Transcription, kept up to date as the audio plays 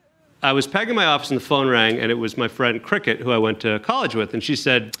I was packing my office and the phone rang, and it was my friend Cricket, who I went to college with. And she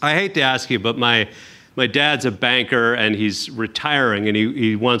said, I hate to ask you, but my dad's a banker, and he's retiring, and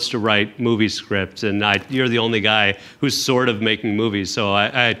he wants to write movie scripts. And you're the only guy who's sort of making movies. So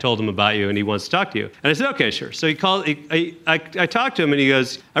I told him about you, and he wants to talk to you. And I said, okay, sure. So he called. I talked to him, and he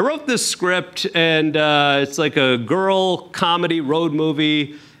goes, I wrote this script, and it's like a girl comedy road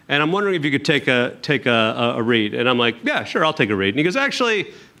movie. And I'm wondering if you could take a read. And I'm like, yeah, sure, I'll take a read. And he goes,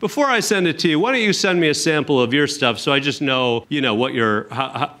 actually, before I send it to you, why don't you send me a sample of your stuff so I just know, what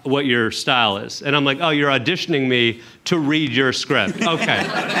your style is. And I'm like, oh, you're auditioning me to read your script. Okay,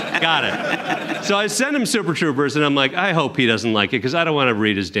 got it. So I send him Super Troopers, and I'm like, I hope he doesn't like it, because I don't want to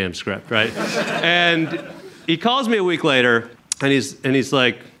read his damn script, right? And he calls me a week later, and he's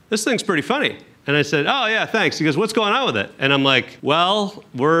like, this thing's pretty funny. And I said, oh, yeah, thanks. He goes, what's going on with it? And I'm like, well,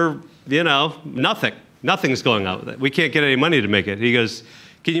 we're, nothing. Nothing's going on with it. We can't get any money to make it. He goes,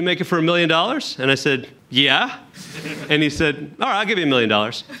 can you make it for $1 million? And I said, yeah. And he said, all right, I'll give you $1 million.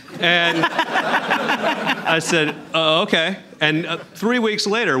 And I said, oh, okay. And 3 weeks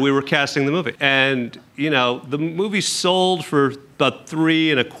later, we were casting the movie. And, the movie sold for about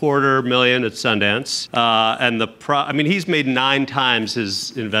 $3.25 million at Sundance. And he's made 9 times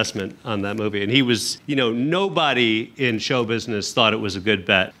his investment on that movie. And he was, nobody in show business thought it was a good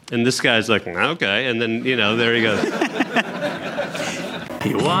bet. And this guy's like, okay. And then, there he goes.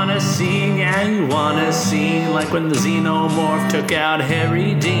 You wanna sing, yeah, you wanna sing like when the Xenomorph took out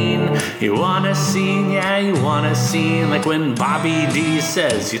Harry Dean. You wanna sing, yeah, you wanna sing like when Bobby D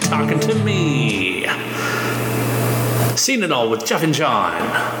says, you're talking to me. Seen It All with Jeff and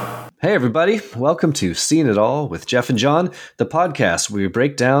John. Hey everybody, welcome to Seen It All with Jeff and John, the podcast where we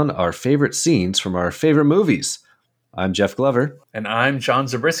break down our favorite scenes from our favorite movies. I'm Jeff Glover. And I'm John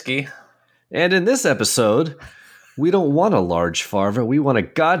Zabriskie. And in this episode, we don't want a large farva, we want a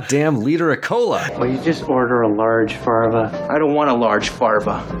goddamn liter of cola. Well, you just order a large farva. I don't want a large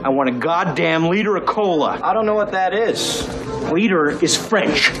farva. I want a goddamn liter of cola. I don't know what that is. Liter is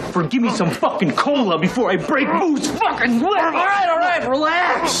French for give me some fucking cola before I break Boo's fucking leg. All right,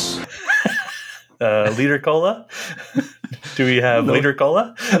 relax. Liter cola? Do we have liter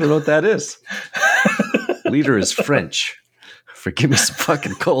cola? I don't know what that is. Liter is French for give me some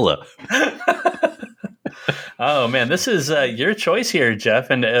fucking cola. Oh, man, this is your choice here,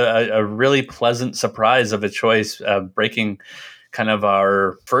 Jeff, and a really pleasant surprise of a choice, breaking kind of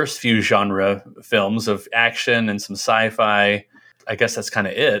our first few genre films of action and some sci-fi. I guess that's kind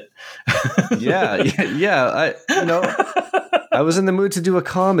of it. Yeah. I was in the mood to do a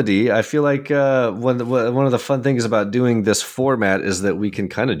comedy. I feel like one of the fun things about doing this format is that we can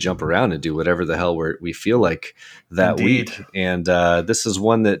kind of jump around and do whatever the hell we feel like that Indeed. week. And this is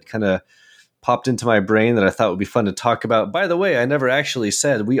one that kind of popped into my brain that I thought would be fun to talk about. By the way, I never actually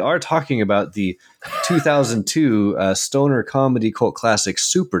said we are talking about the 2002 stoner comedy cult classic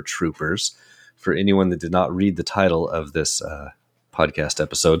Super Troopers, for anyone that did not read the title of this podcast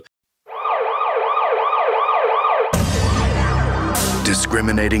episode.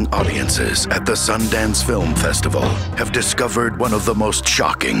 Discriminating audiences at the Sundance Film Festival have discovered one of the most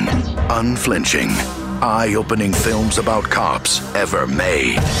shocking, unflinching, eye-opening films about cops ever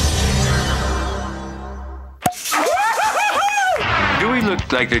made. Do we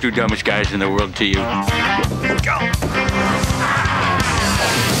look like the two dumbest guys in the world to you?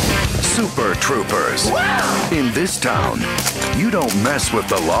 Super Troopers. In this town, you don't mess with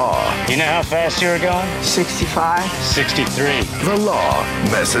the law. You know how fast you're going? 65? 63. The law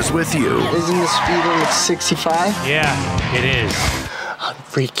messes with you. Isn't the speed limit 65? Yeah, it is. I'm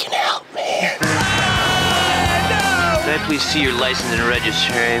freaking out, man. Can I please see your license and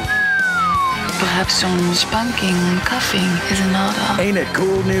registration? Perhaps some spanking, cuffing is in order. Ain't It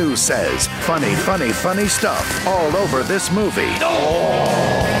Cool News says funny stuff all over this movie.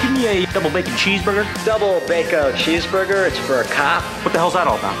 Give me a double bacon cheeseburger. Double bacon cheeseburger, it's for a cop. What the hell's that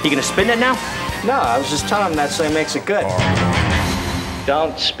all about? You gonna spin it now? No, I was just telling him that so he makes it good.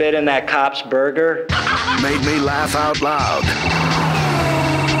 Don't spit in that cop's burger. Made me laugh out loud.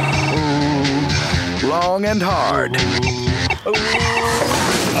 Long and hard.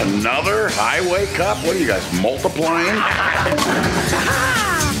 Another highway cop? What are you guys, multiplying?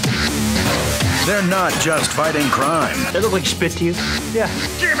 They're not just fighting crime. They look like spit to you? Yeah.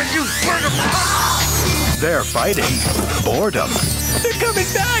 Damn it, you son of a... They're fighting boredom. They're coming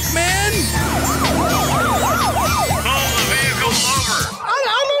back, man! Pull the vehicle over! I'm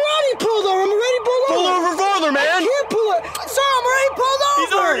already pulled over. Pull over farther, man! I can't pull it. Sir, I'm already pulled over.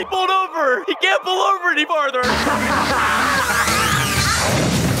 He's already pulled over! He can't pull over any farther!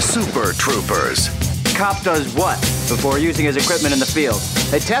 Super Troopers. cop does what before using his equipment in the field?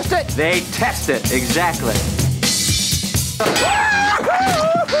 They test it? They test it, exactly.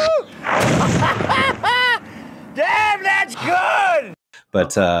 Damn, that's good!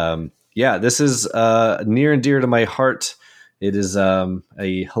 But yeah, this is near and dear to my heart. It is a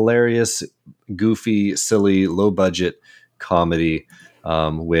hilarious, goofy, silly, low-budget comedy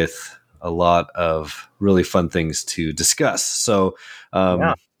with a lot of really fun things to discuss. So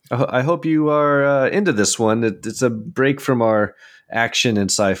I hope you are into this one. It's a break from our action and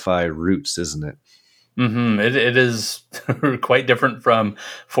sci-fi roots, isn't it? Mm-hmm. It is quite different from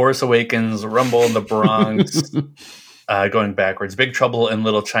Force Awakens, Rumble in the Bronx, going backwards, Big Trouble in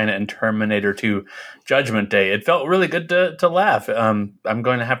Little China, and Terminator 2 Judgment Day. It felt really good to laugh. I'm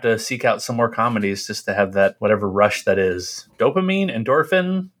going to have to seek out some more comedies just to have that whatever rush that is. Dopamine,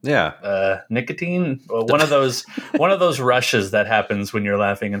 endorphin, nicotine, one of those rushes that happens when you're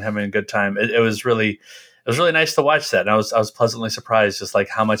laughing and having a good time. It was really nice to watch that. And I was pleasantly surprised just like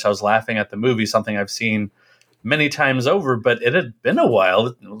how much I was laughing at the movie, something I've seen many times over, but it had been a while.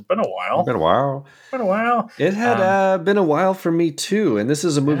 It had been a while. It had been a while for me too. And this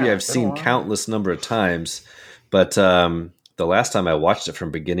is a movie I've seen countless number of times, but the last time I watched it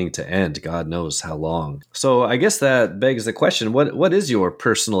from beginning to end, God knows how long. So I guess that begs the question, what is your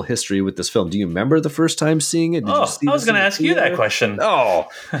personal history with this film? Do you remember the first time seeing it? I was going to ask you that question. Oh,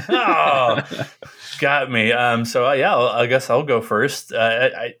 got me. I guess I'll go first.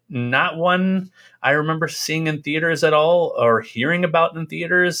 Not one I remember seeing in theaters at all or hearing about in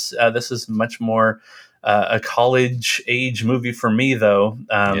theaters. This is much more a college age movie for me, though.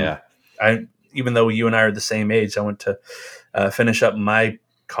 Even though you and I are the same age, I went to finish up my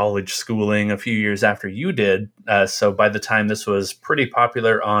college schooling a few years after you did. So by the time this was pretty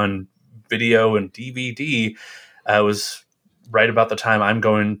popular on video and DVD, it was right about the time I'm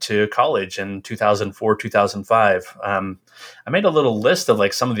going to college in 2004, 2005. I made a little list of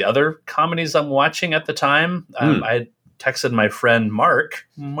like some of the other comedies I'm watching at the time. I texted my friend Mark,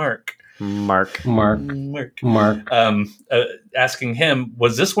 asking him,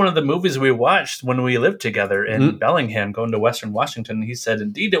 was this one of the movies we watched when we lived together in Bellingham, going to Western Washington? And he said,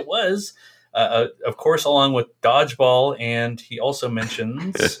 indeed it was. Of course, along with Dodgeball, and he also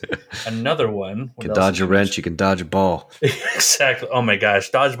mentions another one. You can dodge a wrench, you can dodge a ball. Exactly. Oh my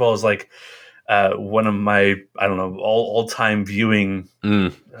gosh, Dodgeball is like one of my, I don't know, all-time viewing,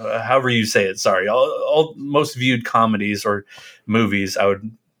 however you say it. Sorry, all most viewed comedies or movies.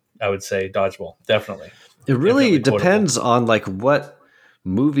 I would say Dodgeball, definitely. It really depends on like what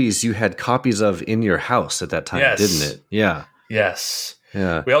movies you had copies of in your house at that time, didn't it? Yeah. Yes.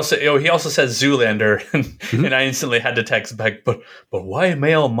 Yeah. We also he also says Zoolander, and I instantly had to text back. But why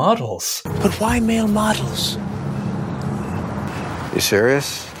male models? But why male models? You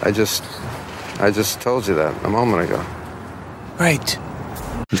serious? I just told you that a moment ago. Right.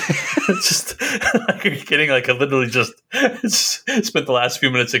 Just like, are you kidding? Like I literally just spent the last few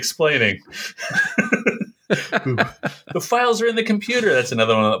minutes explaining. The files are in the computer. That's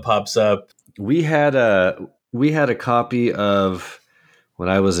another one that pops up. We had a copy of, when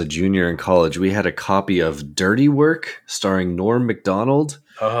I was a junior in college, we had a copy of Dirty Work starring Norm Macdonald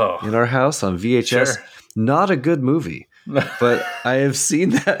in our house on VHS. Sure. Not a good movie, but I have seen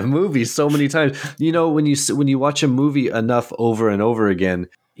that movie so many times. You know, when you watch a movie enough over and over again,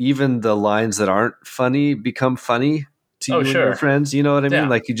 even the lines that aren't funny become funny to you and your friends. You know what I mean?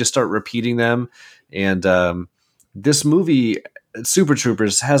 Like you just start repeating them. And this movie, Super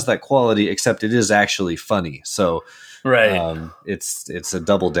Troopers, has that quality, except it is actually funny. So right, it's a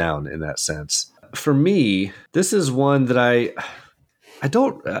double down in that sense. For me, this is one that I'm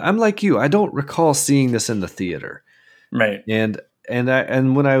like you. I don't recall seeing this in the theater. Right. And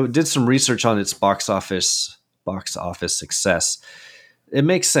when I did some research on its box office success, it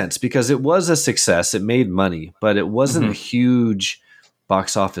makes sense because it was a success. It made money, but it wasn't a huge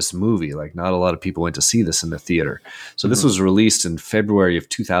box office movie. Like not a lot of people went to see this in the theater. So this was released in February of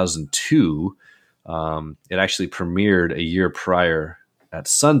 2002. It actually premiered a year prior at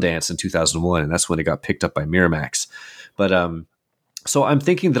Sundance in 2001, and that's when it got picked up by Miramax. But so I'm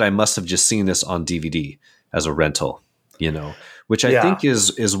thinking that I must have just seen this on DVD as a rental, which I think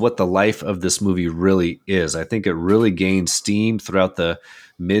is what the life of this movie really is. I think it really gained steam throughout the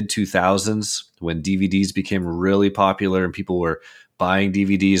mid 2000s when DVDs became really popular and people were buying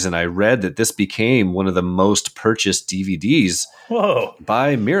DVDs. And I read that this became one of the most purchased DVDs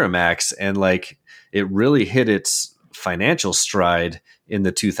by Miramax. And like, it really hit its financial stride in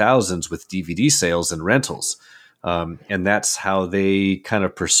the 2000s with DVD sales and rentals. And that's how they kind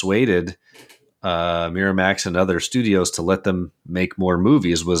of persuaded Miramax and other studios to let them make more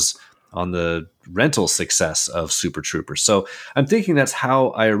movies, was rental success of Super Troopers. So I'm thinking that's how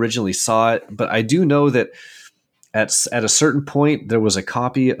I originally saw it, but I do know that at a certain point there was a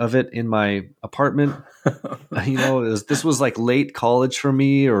copy of it in my apartment. This was like late college for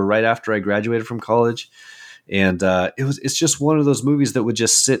me, or right after I graduated from college. And it's just one of those movies that would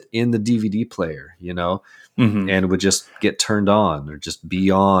just sit in the DVD player, and would just get turned on or just be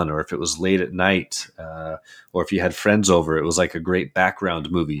on, or if it was late at night, or if you had friends over, it was like a great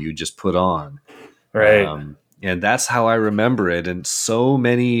background movie you just put on. Right. And that's how I remember it. And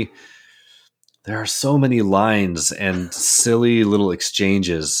there are so many lines and silly little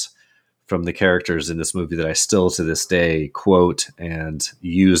exchanges from the characters in this movie that I still to this day quote and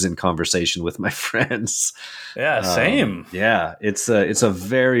use in conversation with my friends. Yeah, same. It's a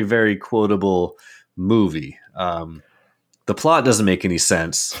very, very quotable movie. The plot doesn't make any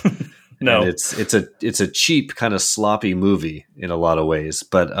sense. No, and it's a cheap kind of sloppy movie in a lot of ways,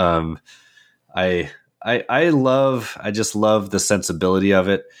 but I just love the sensibility of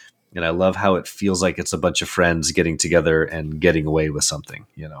it. And I love how it feels like it's a bunch of friends getting together and getting away with something,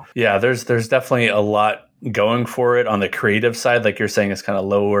 Yeah, there's definitely a lot going for it on the creative side. Like you're saying, it's kind of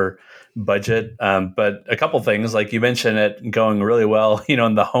lower budget. But a couple things, like you mentioned it going really well,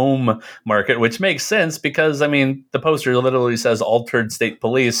 in the home market, which makes sense because, the poster literally says Altered State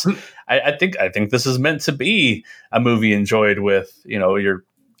Police. I think this is meant to be a movie enjoyed with, your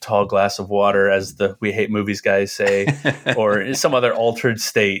tall glass of water, as the We Hate Movies guys say, or some other altered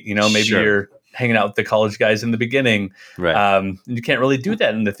state. Maybe Sure. You're hanging out with the college guys in the beginning. Right. You can't really do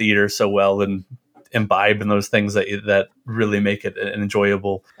that in the theater so well and imbibe in those things that really make it an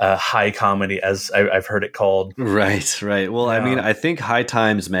enjoyable high comedy, as I've heard it called. Right. Well, I think High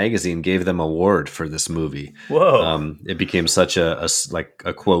Times magazine gave them an award for this movie. Whoa. It became such a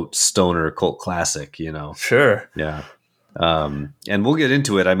quote stoner cult classic. Sure. Yeah. And we'll get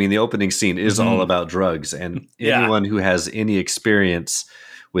into it. The opening scene is all about drugs, and anyone who has any experience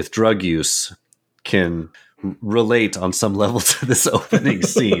with drug use can relate on some level to this opening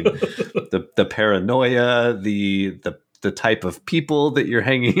scene. The paranoia, the type of people that you're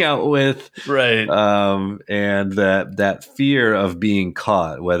hanging out with, right? And that fear of being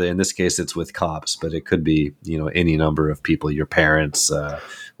caught. Whether in this case it's with cops, but it could be any number of people, your parents,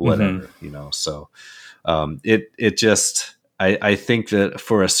 whatever. So. It just, I think that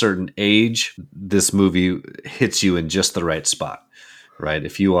for a certain age, this movie hits you in just the right spot, right?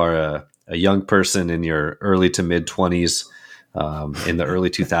 If you are a young person in your early to mid 20s, in the early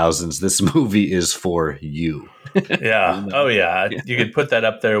 2000s, this movie is for you. Yeah. Oh yeah. You could put that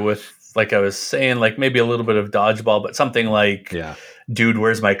up there with, like I was saying, like maybe a little bit of Dodgeball, but something like Dude,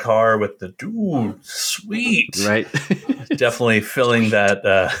 Where's My Car, with the dude, sweet. Right. Definitely filling that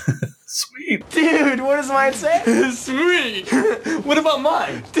sweet. Dude, what does mine say? Sweet. What about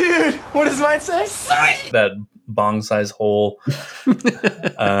mine? Dude, what does mine say? Sweet. That bong size hole. You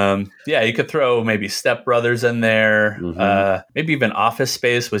could throw maybe Step Brothers in there. Maybe even Office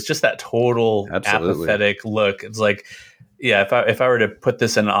Space was just that total apathetic look. It's like, if I were to put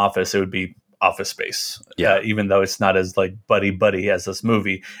this in an office, it would be Office Space. Even though it's not as like buddy as this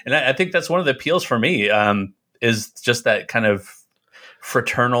movie. And I think that's one of the appeals for me, is just that kind of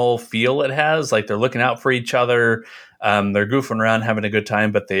fraternal feel it has. Like they're looking out for each other. They're goofing around, having a good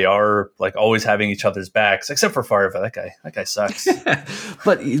time, but they are like always having each other's backs, except for Farva. That guy sucks.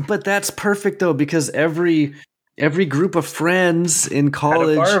 but that's perfect though, because every group of friends in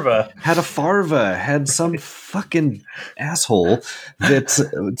college had a Farva, had some fucking asshole that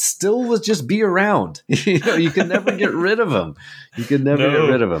still was just be around. You could never get rid of him.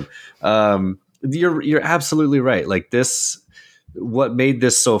 You're absolutely right. Like this, what made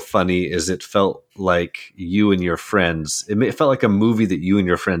this so funny is it felt like you and your friends. It felt like a movie that you and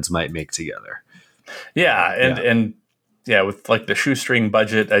your friends might make together. And with like the shoestring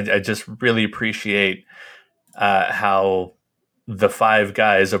budget, I just really appreciate how the five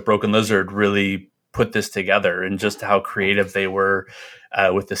guys of Broken Lizard really put this together, and just how creative they were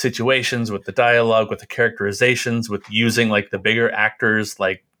with the situations, with the dialogue, with the characterizations, with using like the bigger actors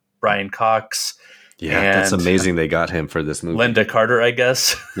like Brian Cox. Yeah, that's amazing they got him for this movie. Linda Carter, I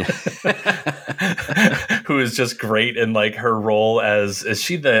guess, who is just great in like her role as, is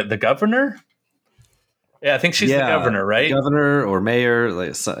she the governor? Yeah, I think she's the governor, right? Governor or mayor.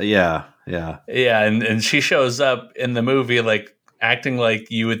 Like, yeah. And she shows up in the movie like acting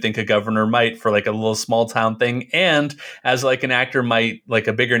like you would think a governor might for like a little small town thing, and as like an actor might, like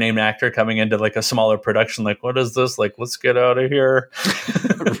a bigger name actor coming into like a smaller production, like, what is this? Like, let's get out of here.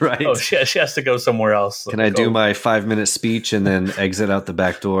 Right. Oh, she has to go somewhere else. Can I do my 5-minute speech and then exit out the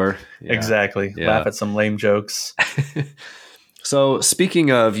back door? Yeah. Exactly. Yeah. Laugh at some lame jokes. So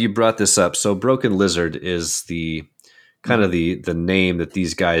speaking of, you brought this up. So Broken Lizard is the kind of the name that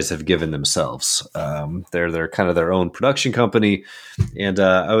these guys have given themselves. They're kind of their own production company. And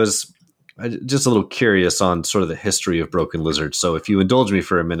I was just a little curious on sort of the history of Broken Lizard. So if you indulge me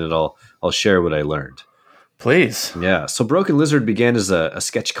for a minute, I'll share what I learned. Please. Yeah. So Broken Lizard began as a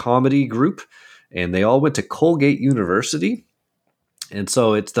sketch comedy group, and they all went to Colgate University. And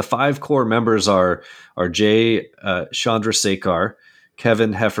so it's the 5 core members are Jay Chandrasekhar,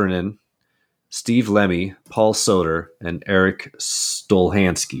 Kevin Heffernan, Steve Lemmy, Paul Soder, and Eric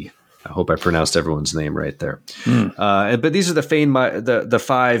Stolhansky. I hope I pronounced everyone's name right there. But these are the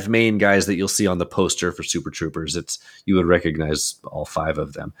 5 main guys that you'll see on the poster for Super Troopers. You would recognize all 5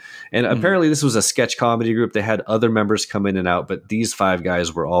 of them. And apparently this was a sketch comedy group. They had other members come in and out, but these 5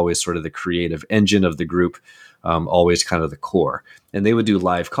 guys were always sort of the creative engine of the group, always kind of the core. And they would do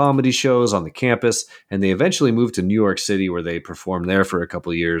live comedy shows on the campus, and they eventually moved to New York City, where they performed there for a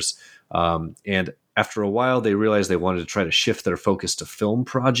couple of years. And after a while, they realized they wanted to try to shift their focus to film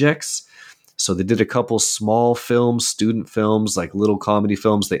projects. So they did a couple small films, student films, like little comedy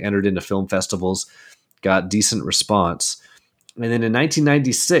films. They entered into film festivals, got decent response. And then in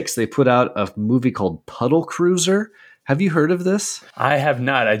 1996, they put out a movie called Puddle Cruiser. Have you heard of this? I have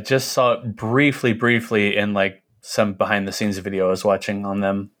not. I just saw it briefly in like some behind the scenes video I was watching on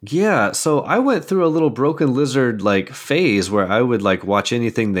them. Yeah, so I went through a little Broken Lizard like phase where I would like watch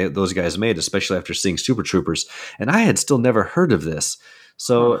anything that those guys made, especially after seeing Super Troopers, and I had still never heard of this.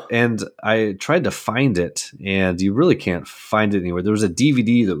 So, and I tried to find it, and you really can't find it anywhere. There was a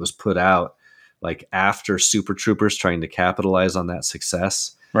DVD that was put out like after Super Troopers, trying to capitalize on that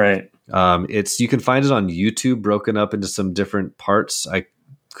success. Right. You can find it on YouTube, broken up into some different parts. I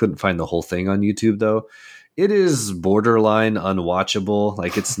couldn't find the whole thing on YouTube though. It is borderline unwatchable.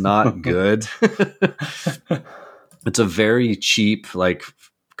 Like, it's not good. It's a very cheap like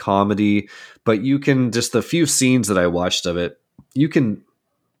comedy, but you can, just the few scenes that I watched of it, you can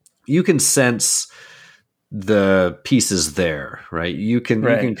sense the pieces there, right? You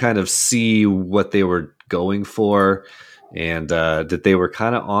can kind of see what they were going for, and that they were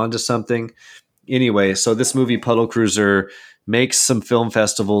kind of onto something. Anyway, so this movie Puddle Cruiser makes some film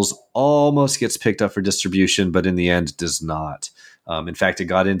festivals, almost gets picked up for distribution, but in the end does not. In fact, it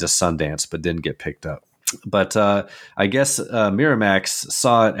got into Sundance, but didn't get picked up. But I guess Miramax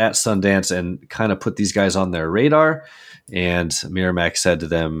saw it at Sundance and kind of put these guys on their radar. And Miramax said to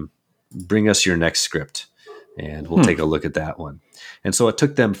them, bring us your next script, and we'll take a look at that one. And so it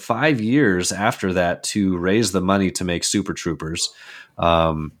took them 5 years after that to raise the money to make Super Troopers.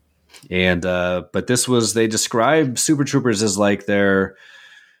 But this was, they describe Super Troopers as like their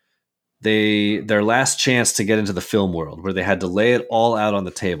last chance to get into the film world, where they had to lay it all out on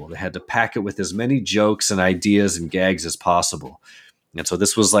the table. They had to pack it with as many jokes and ideas and gags as possible. And so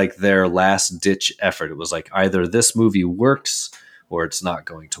this was like their last ditch effort. It was like, either this movie works or it's not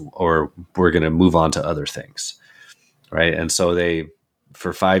going to, or we're going to move on to other things. Right. And so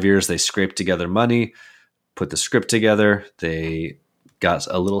for 5 years, they scraped together money, put the script together. They got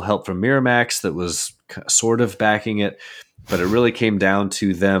a little help from Miramax that was sort of backing it, but it really came down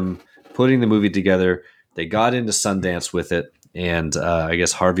to them putting the movie together. They got into Sundance with it, and I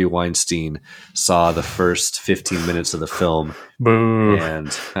guess Harvey Weinstein saw the first 15 minutes of the film. Boo.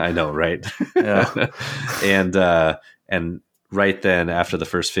 And I know, right? Yeah. And right then, after the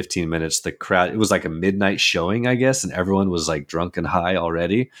first 15 minutes, the crowd, it was like a midnight showing, I guess, and everyone was like drunk and high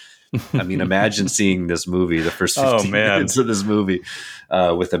already. I mean, imagine seeing this movie, the first 15 minutes of this movie,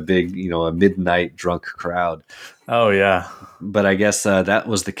 with a big, a midnight drunk crowd. Oh, yeah. But I guess that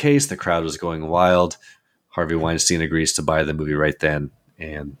was the case. The crowd was going wild. Harvey Weinstein agrees to buy the movie right then,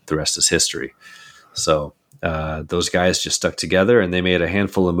 and the rest is history. So those guys just stuck together, and they made a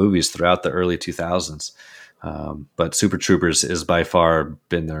handful of movies throughout the early 2000s. But Super Troopers is by far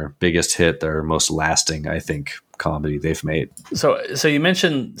been their biggest hit, their most lasting, I think, comedy they've made. So you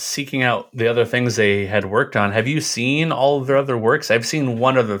mentioned seeking out the other things they had worked on. Have you seen all of their other works? I've seen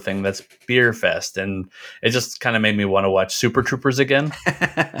one other thing, that's Beer Fest, and it just kind of made me want to watch Super Troopers again.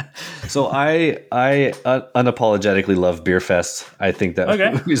 So I unapologetically love Beer Fest. I think that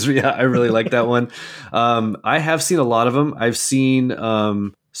I really like that one. I have seen a lot of them. I've seen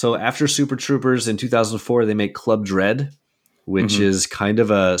so after Super Troopers in 2004, they make Club Dread, which is kind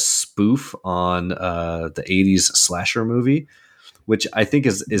of a spoof on the 80s slasher movie, which I think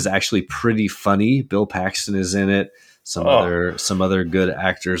is actually pretty funny. Bill Paxton is in it. Some other good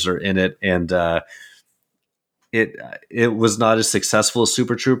actors are in it, and it was not as successful as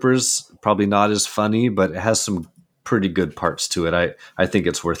Super Troopers, probably not as funny, but it has some pretty good parts to it. I think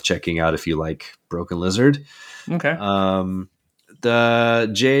it's worth checking out if you like Broken Lizard. Okay.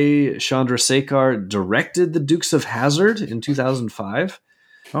 Jay Chandrasekhar directed The Dukes of Hazzard in 2005.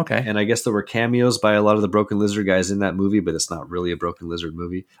 Okay. And I guess there were cameos by a lot of the Broken Lizard guys in that movie, but it's not really a Broken Lizard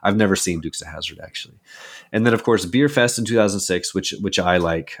movie. I've never seen Dukes of Hazzard, actually. And then, of course, Beer Fest in 2006, which I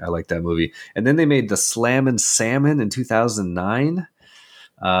like. I like that movie. And then they made The Slammin' Salmon in 2009,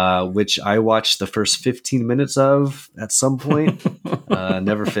 which I watched the first 15 minutes of at some point.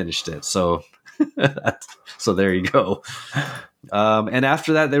 Never finished it. So there you go. And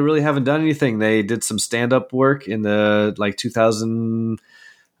after that, they really haven't done anything. They did some stand-up work in the 2010s.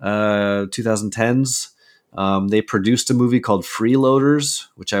 They produced a movie called Freeloaders,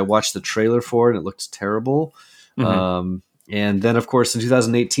 which I watched the trailer for, and it looked terrible. Mm-hmm. And then, of course, in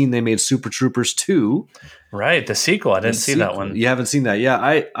 2018, they made Super Troopers 2. Right, the sequel. I didn't see that one. You haven't seen that?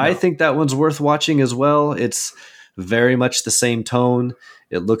 Yeah, I think that one's worth watching as well. It's very much the same tone.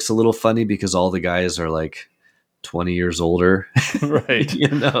 It looks a little funny because all the guys are like 20 years older. Right.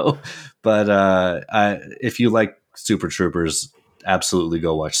 But if you like Super Troopers, absolutely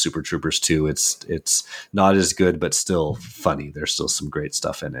go watch Super Troopers 2. It's not as good, but still funny. There's still some great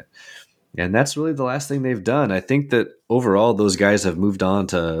stuff in it. And that's really the last thing they've done. I think that overall those guys have moved on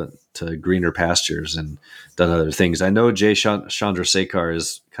to greener pastures and done other things. I know Jay Chandrasekhar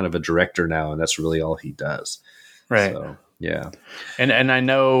is kind of a director now, and that's really all he does. Right. So, yeah. And I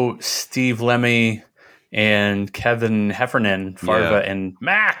know Steve Lemmy and Kevin Heffernan, Farva, and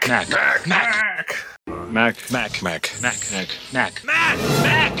Mac.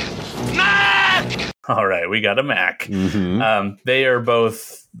 All right, we got a Mac. Mm-hmm. They are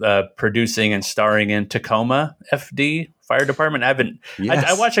both producing and starring in Tacoma FD Fire Department. I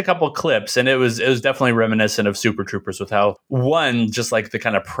watched a couple clips, and it was definitely reminiscent of Super Troopers with how, one, just like the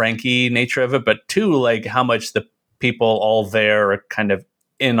kind of pranky nature of it, but two, like how much the people all there are kind of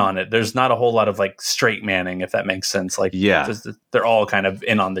in on it. There's not a whole lot of like straight manning, if that makes sense. Like, they're all kind of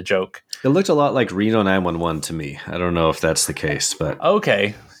in on the joke. It looked a lot like Reno 911 to me. I don't know if that's the case, but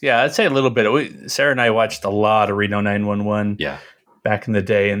okay. Yeah, I'd say a little bit. Sarah and I watched a lot of Reno 911 back in the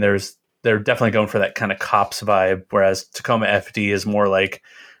day, and they're definitely going for that kind of cops vibe, whereas Tacoma FD is more like,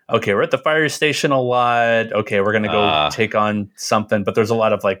 okay, we're at the fire station a lot. Okay, we're going to go take on something, but there's a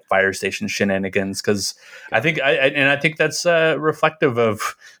lot of like fire station shenanigans because I think that's reflective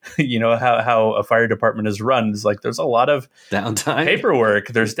of how a fire department is run. It's like there's a lot of downtime, paperwork.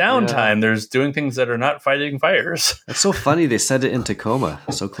 There's downtime. There's doing things that are not fighting fires. That's so funny. They said it in Tacoma,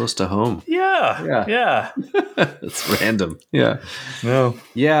 so close to home. Yeah. It's random. Yeah. No.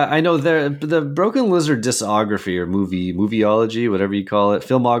 Yeah, I know the Broken Lizard discography or movieology, whatever you call it,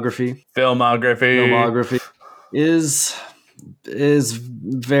 filmography is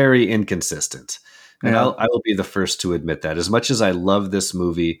very inconsistent. And I will be the first to admit that. As much as I love this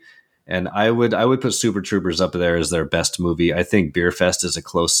movie, and I would put Super Troopers up there as their best movie, I think Beer Fest is a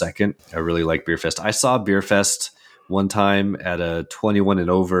close second. I really like Beer Fest. I saw Beer Fest one time at a 21 and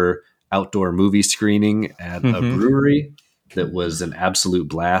over outdoor movie screening at a brewery that was an absolute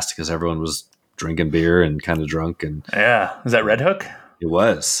blast because everyone was drinking beer and kind of drunk. And is that Red Hook? It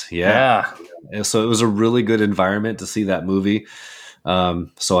was, yeah. So it was a really good environment to see that movie.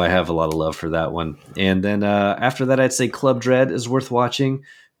 So I have a lot of love for that one. And then after that, I'd say Club Dread is worth watching.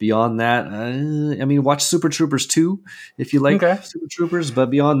 Beyond that, watch Super Troopers 2 if you like Super Troopers. But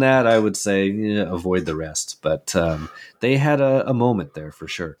beyond that, I would say avoid the rest. But they had a moment there for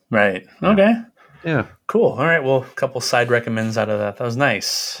sure. Right. Okay. Yeah. Cool. All right. Well, a couple side recommends out of that. That was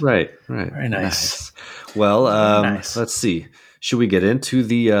nice. Right. Very nice. Well, let's see. Should we get into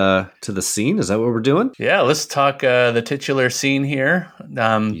the scene? Is that what we're doing? Yeah, let's talk the titular scene here.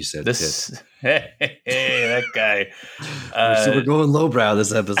 You said this. Hey, that guy. So we're going lowbrow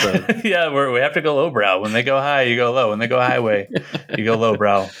this episode. Yeah, we have to go lowbrow. When they go high, you go low. When they go highway, you go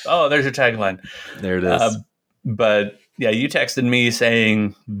lowbrow. Oh, there's your tagline. There it is. But yeah, you texted me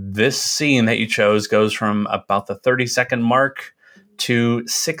saying this scene that you chose goes from about the 30-second mark to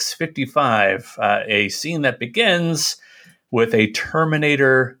 6:55. A scene that begins with a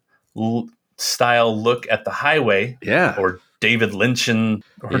Terminator style look at the highway, or David Lynchian,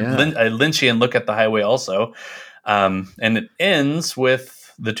 a Lynchian look at the highway also, and it ends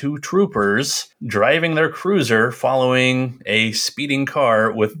with the two troopers driving their cruiser, following a speeding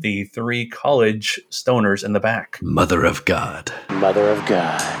car with the three college stoners in the back. Mother of God. Mother of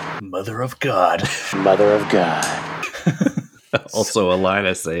God. Mother of God. Mother of God. Also a line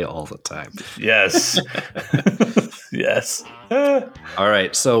I say all the time. Yes. Yes. All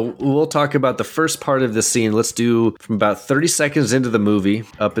right, so we'll talk about the first part of the scene. Let's do from about 30 seconds into the movie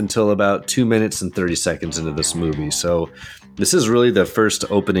up until about 2 minutes and 30 seconds into this movie. So this is really the first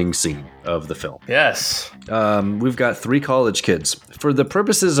opening scene of the film. Yes. We've got 3 college kids. For the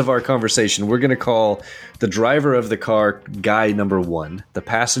purposes of our conversation, we're going to call the driver of the car guy number 1. The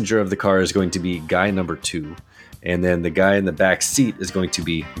passenger of the car is going to be guy number 2. And then the guy in the back seat is going to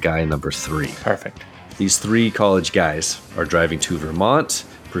be guy number 3. Perfect. These 3 college guys are driving to Vermont,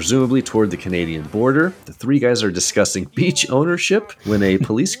 presumably toward the Canadian border. The 3 guys are discussing beach ownership when a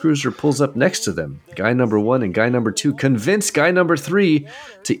police cruiser pulls up next to them. Guy number 1 and guy number 2 convince guy number 3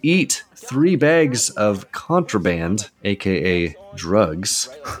 to eat 3 bags of contraband, aka drugs.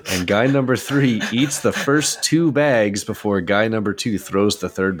 And guy number 3 eats the first 2 bags before guy number 2 throws the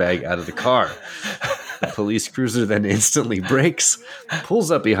 3rd bag out of the car. The police cruiser then instantly brakes, pulls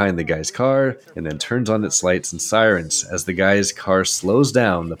up behind the guy's car, and then turns on its lights and sirens. As the guy's car slows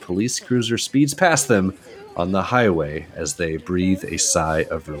down, the police cruiser speeds past them on the highway as they breathe a sigh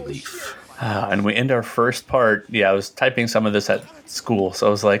of relief. And we end our first part. Yeah, I was typing some of this at school, so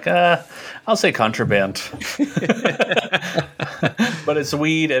I was like, I'll say contraband. But it's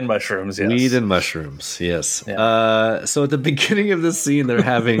weed and mushrooms, yes. Weed and mushrooms, yes. Yeah. So at the beginning of this scene, they're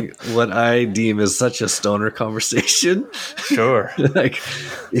having what I deem as such a stoner conversation. Sure. Like,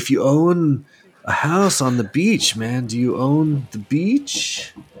 if you own a house on the beach, man, do you own the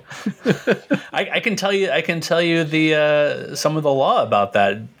beach? I can tell you the some of the law about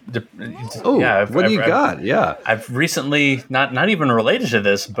that. Oh, yeah, what do you got? Yeah, I've recently not even related to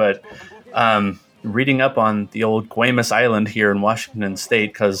this, but reading up on the old Guaymas Island here in Washington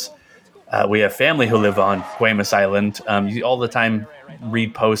State, because we have family who live on Guaymas Island. You all the time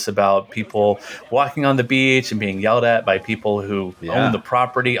read posts about people walking on the beach and being yelled at by people who own the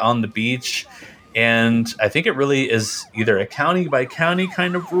property on the beach. And I think it really is either a county by county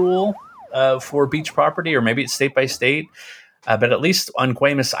kind of rule for beach property, or maybe it's state by state. But at least on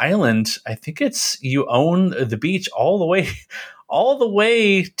Guaymas Island, I think it's you own the beach all the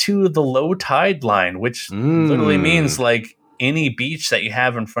way to the low tide line, which literally means like any beach that you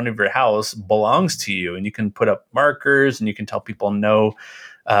have in front of your house belongs to you, and you can put up markers and you can tell people no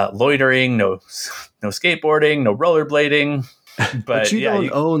loitering, no skateboarding, no rollerblading. But you don't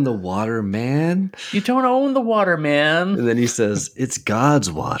own the water, man. You don't own the water, man. And then he says, it's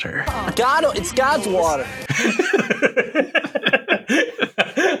God's water. It's God's water.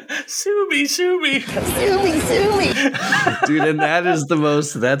 Sue me. Dude, and that's the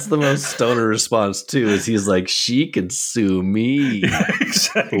most stoner response too, is he's like, she can sue me.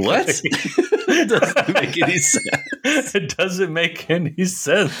 Exactly. What? It doesn't make any sense. It doesn't make any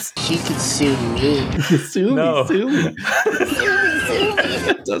sense. She could sue me. Sue me.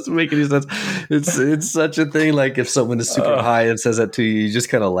 It doesn't make any sense. It's such a thing. Like if someone is super high and says that to you, you just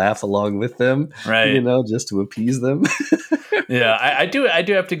kind of laugh along with them, right? You know, just to appease them. Yeah, I do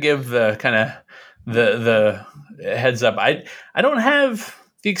have to give the kind of the heads up. I don't have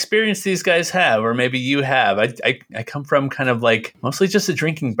the experience these guys have, or maybe you have. I come from kind of like mostly just a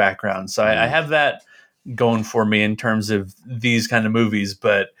drinking background, so I have that going for me in terms of these kind of movies.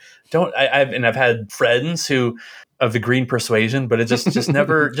 But I've had friends who of the green persuasion, but it just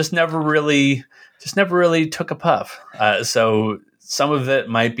never really took a puff. So some of it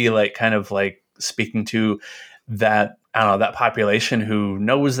might be like kind of like speaking to that, I don't know, that population who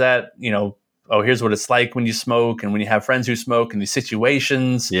knows that, you know, oh, here's what it's like when you smoke and when you have friends who smoke in these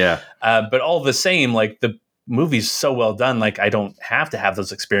situations. Yeah. But all the same, like the movie's so well done, like I don't have to have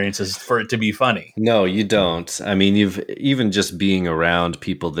those experiences for it to be funny. No, you don't. I mean, you've even just being around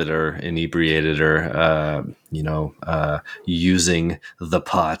people that are inebriated or, using the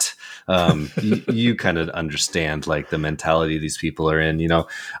pot, you kind of understand like the mentality these people are in. You know,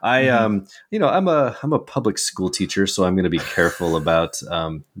 I'm a public school teacher, so I'm going to be careful about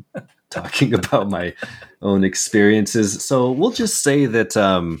talking about my own experiences. So we'll just say that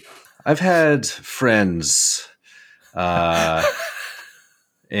I've had friends, and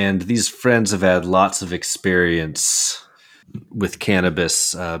these friends have had lots of experience with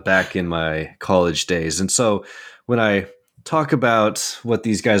cannabis back in my college days. And so when I talk about what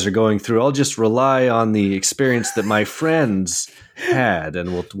these guys are going through, I'll just rely on the experience that my friends had,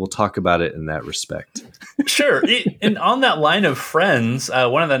 and we'll talk about it in that respect. Sure. And on that line of Friends,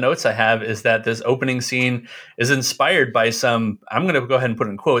 one of the notes I have is that this opening scene is inspired by some, I'm going to go ahead and put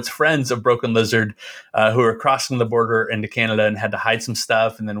in quotes, friends of Broken Lizard who were crossing the border into Canada and had to hide some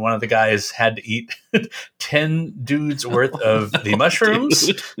stuff. And then one of the guys had to eat 10 dudes worth of the mushrooms.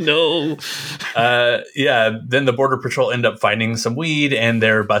 Dude, no. Then the Border Patrol end up finding some weed and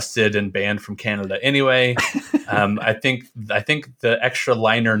they're busted and banned from Canada anyway. I think the extra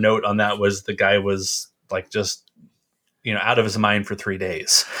liner note on that was the guy was like just, out of his mind for 3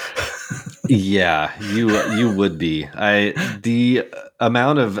 days. Yeah, you would be. The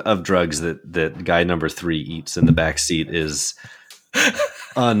amount of drugs that guy number 3 eats in the back seat is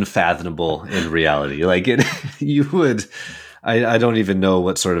unfathomable in reality. Like you would. I don't even know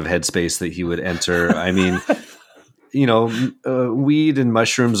what sort of headspace that he would enter. I mean, weed and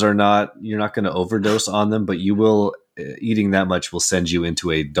mushrooms you're not going to overdose on them, but you will. Eating that much will send you into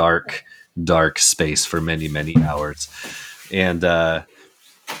a dark space for many, many hours. And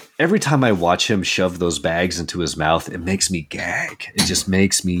every time I watch him shove those bags into his mouth, it makes me gag. It just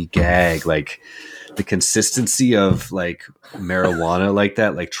makes me gag. Like the consistency of like marijuana like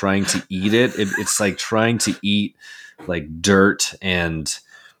that, like trying to eat it's like trying to eat like dirt and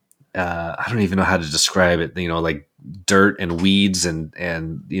I don't even know how to describe it, like dirt and weeds and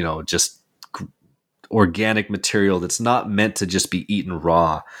just organic material that's not meant to just be eaten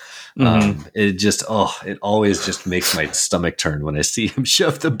raw. It always just makes my stomach turn when I see him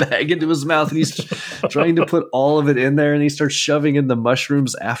shove the bag into his mouth and he's trying to put all of it in there and he starts shoving in the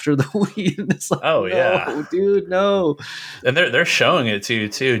mushrooms after the weed. And it's like, no, dude, no. And they're showing it to you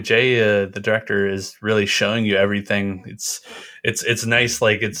too. Jay, the director, is really showing you everything. It's nice.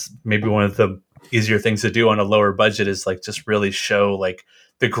 Like it's maybe one of the easier things to do on a lower budget is like just really show like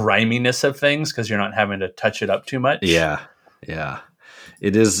the griminess of things because you're not having to touch it up too much. Yeah.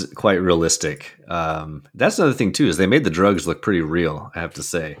 It is quite realistic. That's another thing too, is they made the drugs look pretty real, I have to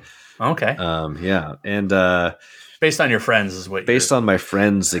say. Okay. Yeah. And based on your friends is what based on my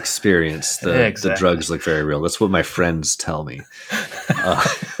friends' experience, the drugs look very real. That's what my friends tell me.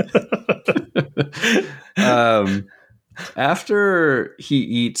 After he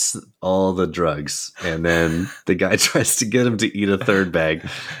eats all the drugs and then the guy tries to get him to eat a third bag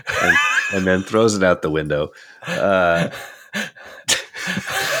and then throws it out the window. The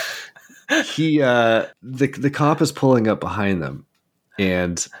cop is pulling up behind them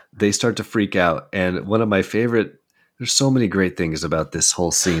and they start to freak out. And one of my favorite, there's so many great things about this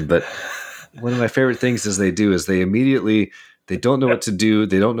whole scene, but one of my favorite things they don't know what to do.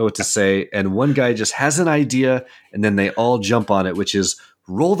 They don't know what to say. And one guy just has an idea and then they all jump on it, which is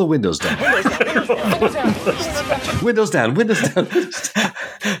roll the windows down. Windows down.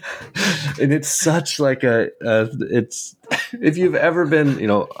 And it's such like it's, if you've ever been,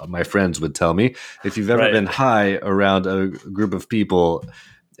 my friends would tell me, if you've ever been high around a group of people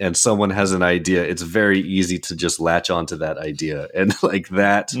and someone has an idea, it's very easy to just latch onto that idea. And like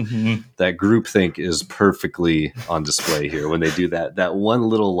that, that groupthink is perfectly on display here when they do that. That one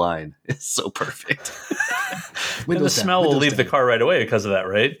little line is so perfect. And the smell will leave the car right away because of that,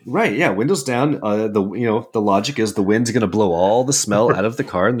 right? Right. Yeah. Windows down. The logic is the wind's going to blow all the smell out of the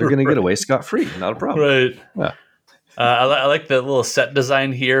car and they're going to get away scot-free. Not a problem. Right. Yeah. I like the little set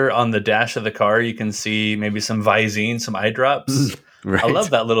design here on the dash of the car. You can see maybe some Visine, some eye drops. Right. I love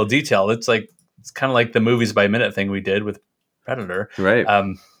that little detail. It's kind of like the movies by minute thing we did with Predator. Right.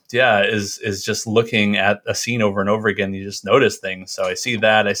 Is just looking at a scene over and over again. You just notice things. So I see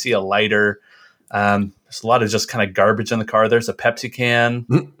that. I see a lighter. There's a lot of just kind of garbage in the car. There's a Pepsi can,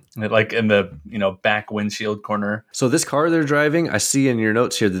 like in the back windshield corner. So this car they're driving, I see in your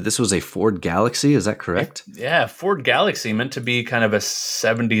notes here that this was a Ford Galaxy. Is that correct? Yeah, Ford Galaxy, meant to be kind of a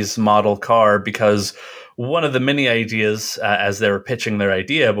 70s model car because one of the many ideas as they were pitching their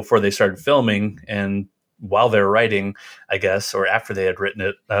idea before they started filming and while they were writing, I guess, or after they had written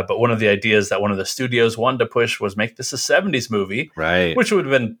it. But one of the ideas that one of the studios wanted to push was make this a 70s movie, right? Which would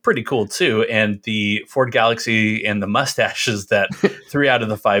have been pretty cool too. And the Ford Galaxy and the mustaches that 3 out of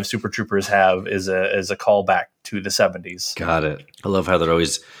the 5 Super Troopers have is a callback to the 70s. Got it. I love how they're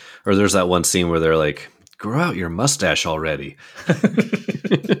always, or there's that one scene where they're like, grow out your mustache already.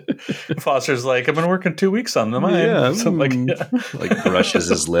 Foster's like, I've been working 2 weeks on them. Yeah, something like brushes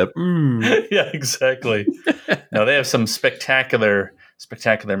his lip. Yeah, exactly. No, they have some spectacular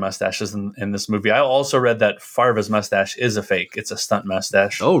mustaches in this movie. I also read that Farva's mustache is a fake. It's a stunt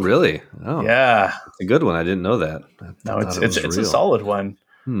mustache. Oh, really? Oh, yeah, it's a good one. I didn't know that. No, it's a solid one.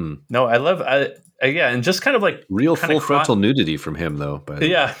 No, I Yeah, and just kind of like real full frontal nudity from him, though. But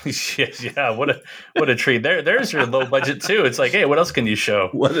yeah, what a treat. There's your low budget too. It's like, hey, what else can you show?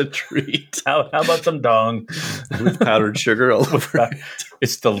 What a treat! How about some dong with powdered sugar all over it?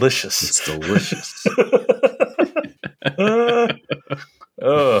 It's delicious. It's delicious.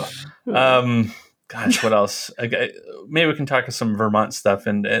 Gosh, what else? Maybe we can talk some Vermont stuff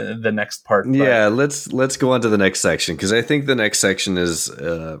in the next part. Yeah, let's go on to the next section, because I think the next section is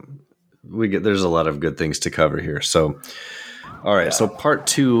there's a lot of good things to cover here. So, all right, so part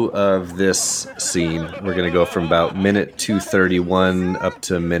 2 of this scene, we're going to go from about minute 2:31 up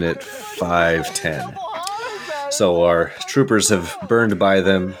to minute 5:10. So our troopers have burned by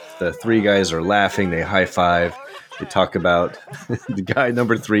them. The 3 guys are laughing. They high five. They talk about the guy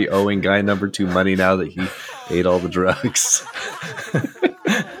number 3 owing guy number 2 money now that he ate all the drugs.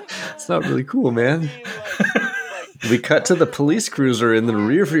 It's not really cool, man. We cut to the police cruiser in the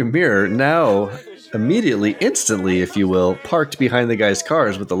rearview mirror, now immediately, instantly, if you will, parked behind the guys'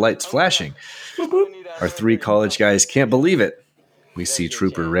 cars with the lights flashing. Our 3 college guys can't believe it. We see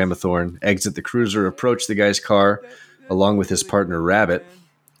Trooper Ramathorn exit the cruiser, approach the guy's car, along with his partner Rabbit.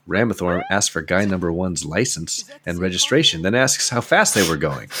 Ramathorn asks for guy number 1's license and registration, then asks how fast they were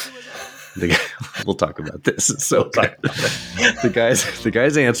going. We'll talk about this. So the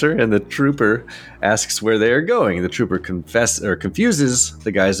guys answer, and the trooper asks where they are going. The trooper confuses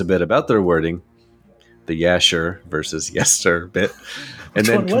the guys a bit about their wording, the yeah sure versus yes sir bit. And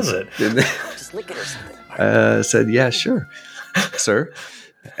Which one was it? Said yeah sure, sir.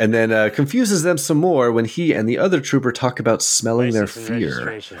 And then confuses them some more when he and the other trooper talk about smelling their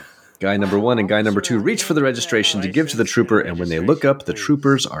fear. Guy number 1 and guy number 2 reach for the registration to give to the trooper, and when they look up, the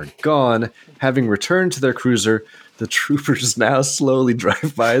troopers are gone. Having returned to their cruiser, the troopers now slowly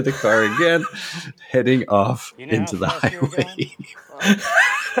drive by the car again, heading off into the highway.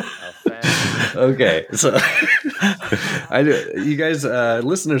 Okay, so you guys,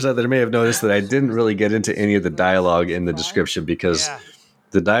 listeners out there may have noticed that I didn't really get into any of the dialogue in the description, because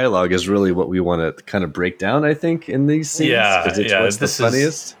the dialogue is really what we want to kind of break down, I think, in these scenes. It's the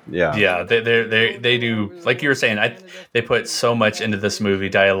funniest. They do, like you were saying. They put so much into this movie,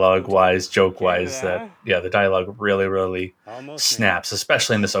 dialogue wise, joke wise, that the dialogue really snaps,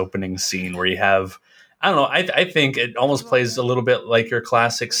 especially in this opening scene where you have, I don't know, I think it almost plays a little bit like your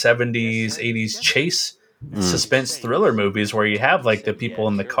classic 70s, 80s chase suspense thriller movies, where you have like the people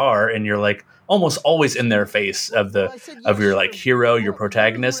in the car and you're like almost always in their face of your like hero, your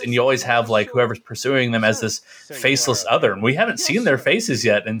protagonist, and you always have like whoever's pursuing them as this faceless other, and we haven't seen their faces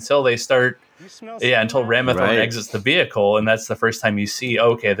yet until they start until Ramathorn exits the vehicle, and that's the first time you see,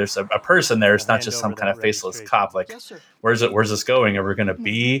 okay, there's a person there. It's not just some kind of faceless cop. Like, where's this going? Are we going to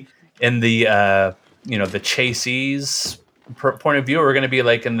be in the the chasee's point of view, or we're going to be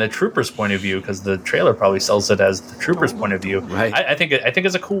like in the trooper's point of view, because the trailer probably sells it as the trooper's point of view. Right. I think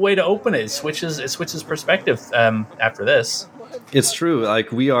it's a cool way to open it. It switches perspective after this. It's true.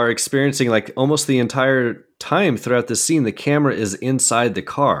 Like, we are experiencing, like, almost the entire time throughout this scene, the camera is inside the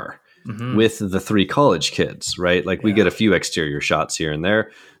car with the 3 college kids, right? Like, we get a few exterior shots here and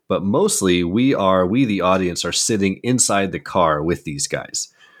there, but mostly we the audience are sitting inside the car with these guys.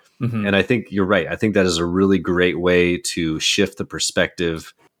 And I think you're right. I think that is a really great way to shift the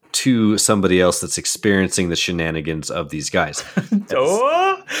perspective to somebody else that's experiencing the shenanigans of these guys.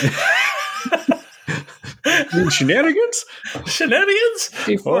 Shenanigans?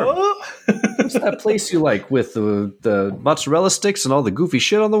 Hey, what's that place you like with the mozzarella sticks and all the goofy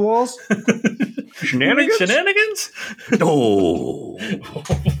shit on the walls? Shenanigans? No.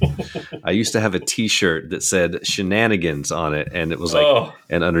 I used to have a T-shirt that said shenanigans on it, and it was like,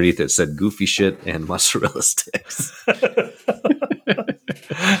 and underneath it said goofy shit and mozzarella sticks.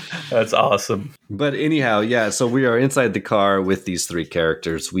 That's awesome. But anyhow, so we are inside the car with these 3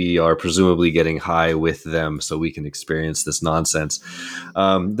 characters. We are presumably getting high with them so we can experience this nonsense.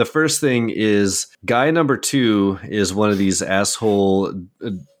 The first thing is guy number 2 is one of these asshole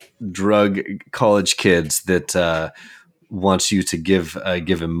drug college kids that wants you to give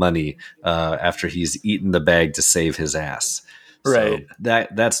him money after he's eaten the bag to save his ass. Right. So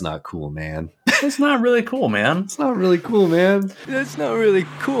that's not cool, man. It's not really cool, man. It's not really cool, man. That's not really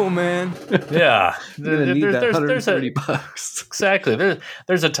cool, man. Yeah. There's $130. Exactly.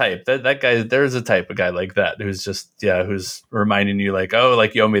 There's a type. That guy, there's a type of guy like that who's just, who's reminding you like, oh,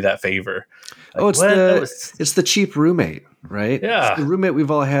 like you owe me that favor. Like, it's the cheap roommate, right? Yeah. It's the roommate we've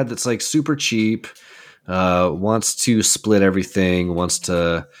all had that's like super cheap, wants to split everything, wants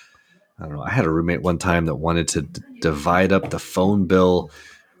to, I don't know. I had a roommate one time that wanted to divide up the phone bill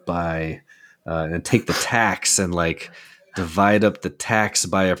by and take the tax and like divide up the tax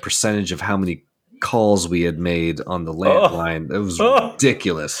by a percentage of how many calls we had made on the landline. It was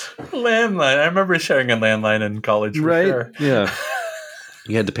ridiculous. Landline. I remember sharing a landline in college for sure. Yeah.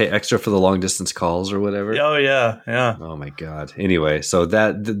 You had to pay extra for the long distance calls or whatever. Oh yeah. Oh my god. Anyway, so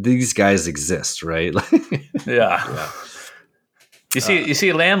these guys exist, right? Yeah. You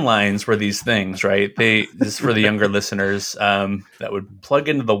see, landlines were these things, right? This is for the younger listeners, that would plug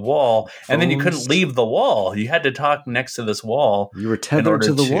into the wall, and then you couldn't leave the wall. You had to talk next to this wall. You were tethered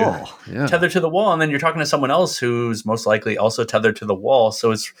to the wall. Yeah. Tethered to the wall, and then you're talking to someone else who's most likely also tethered to the wall.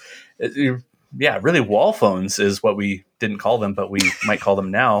 So really, wall phones is what we didn't call them, but we might call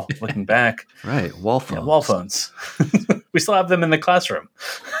them now, looking back. Right, wall phones. Yeah, wall phones. We still have them in the classroom.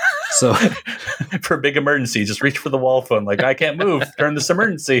 So for a big emergency, just reach for the wall phone. Like, I can't move. Turn this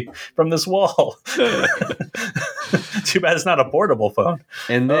emergency from this wall. Too bad it's not a portable phone.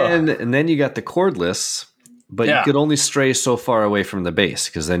 And then you got the cordless, but you could only stray so far away from the base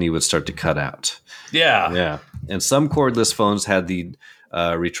because then you would start to cut out. Yeah. Yeah. And some cordless phones had the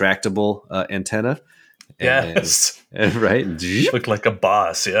retractable antenna. Yes. And right. Looked like a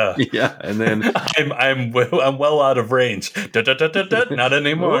boss. Yeah. Yeah. And then I'm well out of range. Not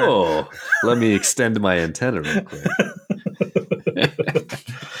anymore. Oh, let me extend my antenna real quick.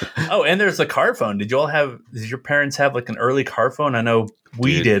 Oh, and there's the car phone. Did your parents have like an early car phone? I know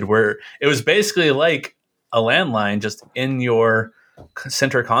we did, where it was basically like a landline just in your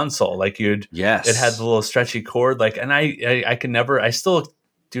center console. Like it had the little stretchy cord. Like, and I still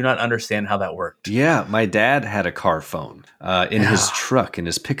do not understand how that worked. Yeah, my dad had a car phone in his truck, in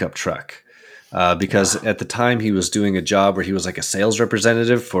his pickup truck, because at the time he was doing a job where he was like a sales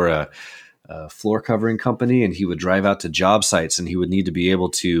representative for a floor covering company, and he would drive out to job sites, and he would need to be able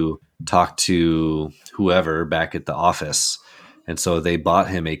to talk to whoever back at the office, and so they bought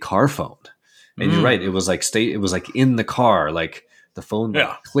him a car phone. And you're right, it was like in the car, like the phone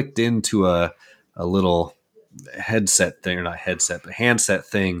clicked into a little headset thing, or not headset, but handset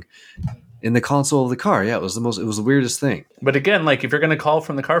thing in the console of the car. Yeah, it was the weirdest thing. But again, like if you're going to call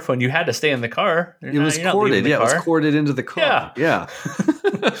from the car phone, you had to stay in the car. It was corded. Yeah, it was corded into the car. Yeah.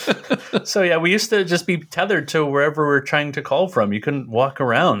 So yeah, we used to just be tethered to wherever we're trying to call from. You couldn't walk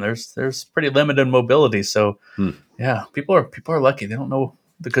around. There's pretty limited mobility. So yeah, people are lucky. They don't know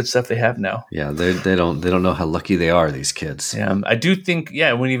the good stuff they have now. Yeah, they don't know how lucky they are, these kids. Yeah, I do think.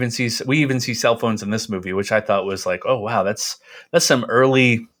 Yeah, we even see cell phones in this movie, which I thought was like, oh wow, that's some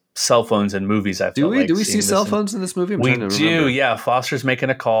early cell phones in movies. Do we see cell phones in this movie? We do. Yeah, Foster's making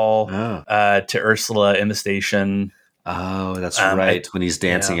a call to Ursula in the station. Oh, that's right. When he's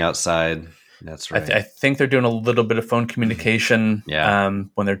dancing outside. That's right. I think they're doing a little bit of phone communication.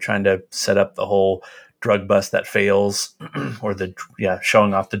 When they're trying to set up the whole drug bust that fails, or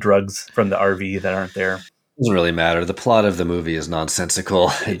showing off the drugs from the RV that aren't there. Doesn't really matter. The plot of the movie is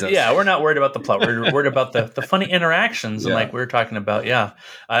nonsensical. Yeah, we're not worried about the plot. We're worried about the funny interactions, and like we were talking about. Yeah,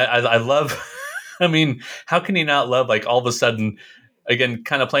 I love. I mean, how can you not love, like, all of a sudden, again,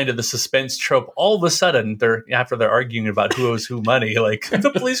 kind of playing to the suspense trope. All of a sudden, after they're arguing about who owes who money, like the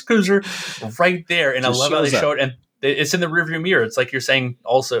police cruiser right there, and I love how they show it, and it's in the rearview mirror. It's like you're saying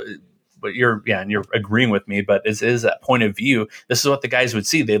also. But you're agreeing with me, but it is that point of view. This is what the guys would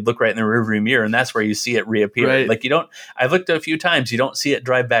see. They'd look right in the rearview mirror, and that's where you see it reappear. Right. Like I've looked at a few times, you don't see it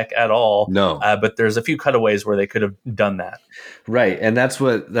drive back at all. No. But there's a few cutaways where they could have done that. Right. And that's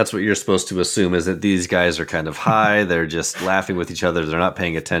what you're supposed to assume, is that these guys are kind of high. They're just laughing with each other. They're not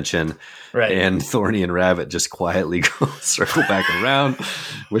paying attention. Right. And Thorny and Rabbit just quietly go circle back around,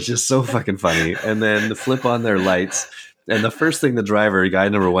 which is so fucking funny. And then flip on their lights. And the first thing the driver, guy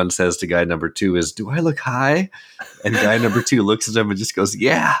number one, says to guy number two is, "Do I look high?" And guy number two looks at him and just goes,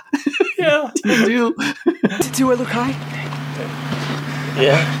 "Yeah, yeah, you do." Do I look high?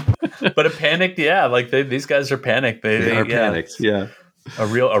 Yeah, but a panicked, like these guys are panicked. They are panicked. Yeah, a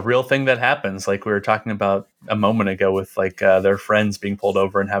real thing that happens. Like we were talking about a moment ago with like their friends being pulled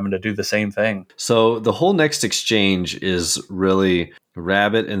over and having to do the same thing. So the whole next exchange is really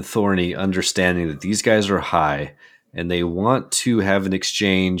Rabbit and Thorny understanding that these guys are high. And they want to have an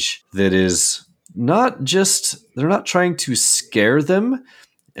exchange that is not just, they're not trying to scare them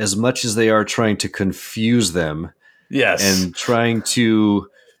as much as they are trying to confuse them. Yes. And trying to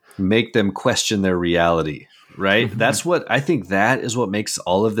make them question their reality, right? Mm-hmm. That's what, I think that is what makes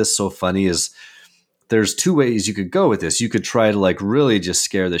all of this so funny, is there's two ways you could go with this. You could try to like really just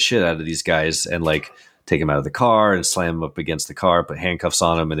scare the shit out of these guys and like take them out of the car and slam them up against the car, put handcuffs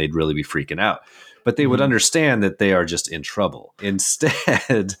on them, and they'd really be freaking out. But they would understand that they are just in trouble.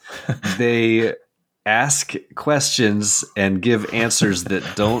 Instead, they ask questions and give answers that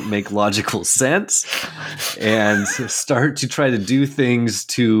don't make logical sense, and start to try to do things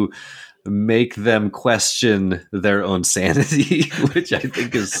to make them question their own sanity, which I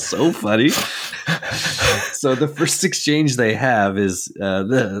think is so funny. So the first exchange they have is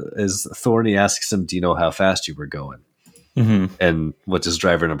Thorny asks him, "Do you know how fast you were going?" Mm-hmm. And what does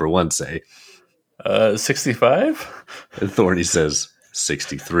driver number 1 say? 65? And Thorny says,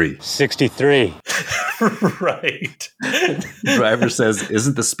 63. 63. Right. Driver says,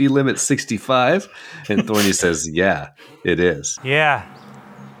 "Isn't the speed limit 65? And Thorny says, "Yeah, it is." Yeah,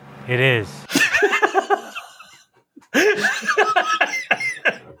 it is.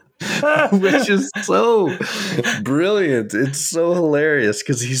 Which is so brilliant. It's so hilarious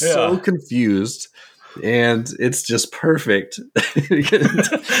because he's so confused, and it's just perfect.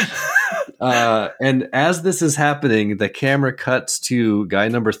 And as this is happening, the camera cuts to guy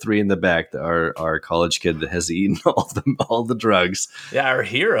number 3 in the back, our college kid that has eaten all the drugs. Yeah, our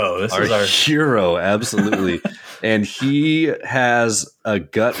hero. This is our hero, absolutely. And he has a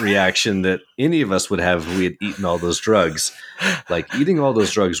gut reaction that any of us would have if we had eaten all those drugs. Like, eating all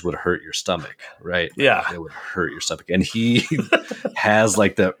those drugs would hurt your stomach, right? Yeah. It would hurt your stomach. And he has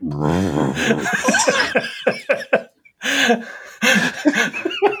like the...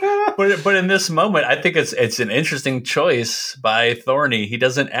 But in this moment, I think it's an interesting choice by Thorny. He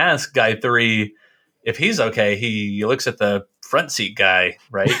doesn't ask guy 3 if he's okay. He looks at the front seat guy,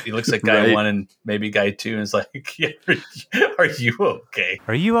 right? He looks at guy 1 and maybe guy 2 and is like, yeah, "Are you okay?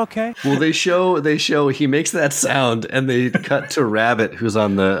 Are you okay?" Well, they show he makes that sound, and they cut to Rabbit, who's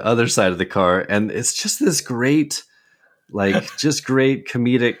on the other side of the car, and it's just this great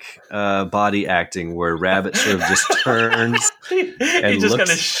comedic body acting where Rabbit sort of just turns He just kind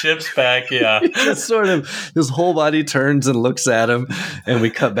of shifts back, yeah. Just sort of, his whole body turns and looks at him, and we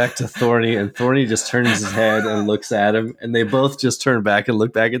cut back to Thorny, and Thorny just turns his head and looks at him, and they both just turn back and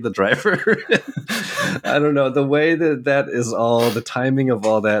look back at the driver. I don't know, the way that is all, the timing of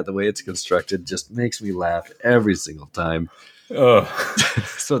all that, the way it's constructed just makes me laugh every single time. Oh.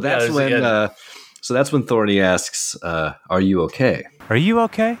 So that's when Thorny asks, "Are you okay?" Are you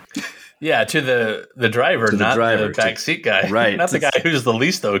okay? Yeah, to the driver, not the backseat guy. Right. Not the guy who's the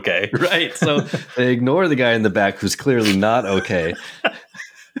least okay. Right. So they ignore the guy in the back who's clearly not okay.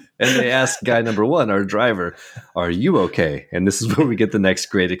 And they ask guy number 1, our driver, "Are you okay?" And this is where we get the next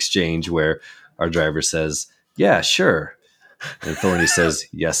great exchange where our driver says, "Yeah, sure." And Thorny says,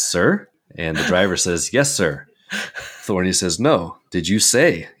 "Yes, sir." And the driver says, "Yes, sir." Thorny says, "No. Did you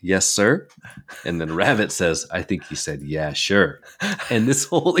say yes, sir?" And then Rabbit says, "I think he said, yeah, sure." And this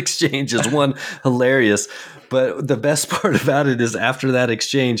whole exchange is one hilarious. But the best part about it is after that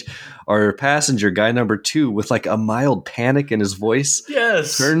exchange, our passenger, guy number 2, with like a mild panic in his voice,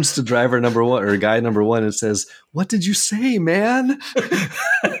 turns to driver number 1 or guy number 1 and says, "What did you say, man?"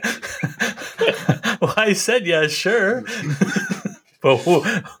 Well, I said, yeah, sure.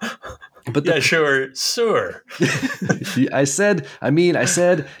 But yeah, sure, sir. I said,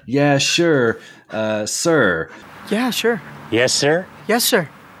 yeah, sure, sir. Yeah, sure. Yes, sir? Yes, sir.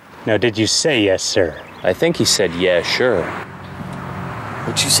 Now, did you say yes, sir? I think he said, yeah, sure.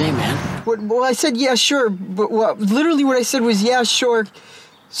 What'd you say, man? Well, I said, yeah, sure. But literally what I said was, yeah, sure,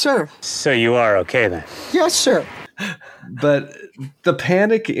 sir. So you are okay then? Yes, sir. But the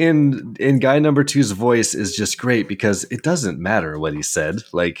panic in guy number 2's voice is just great because it doesn't matter what he said.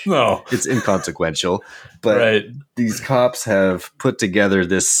 Like, no, it's inconsequential. But these cops have put together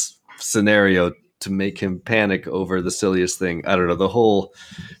this scenario to make him panic over the silliest thing. I don't know.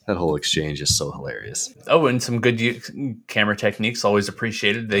 That whole exchange is so hilarious. Oh, and some good camera techniques, always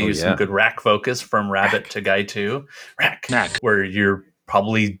appreciated. They use some good rack focus from Rabbit to guy 2. Rack. Where you're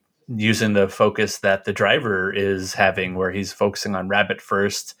probably using the focus that the driver is having, where he's focusing on Rabbit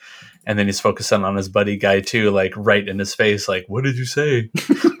first, and then he's focusing on his buddy guy 2, like right in his face, like, "What did you say?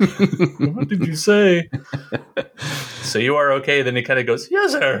 What did you say?" "So you are okay?" Then he kind of goes,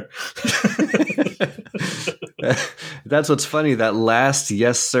 "Yes, sir." That's what's funny. That last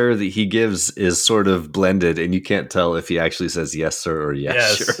yes, sir that he gives is sort of blended, and you can't tell if he actually says yes, sir, or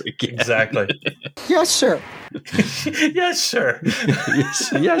yes, sure. Again. Exactly. Yes, sir. Yes, sir.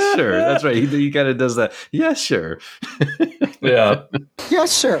 yes, sure. That's right. He kind of does that. Yes, sure. Yeah.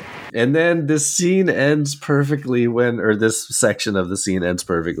 Yes, sir. And then this scene ends perfectly this section of the scene ends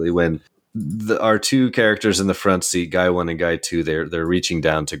perfectly when our 2 characters in the front seat, guy 1 and guy 2, they're reaching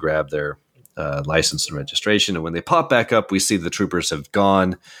down to grab their license and registration. And when they pop back up, we see the troopers have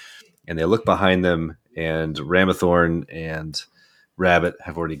gone, and they look behind them, and Ramathorn and Rabbit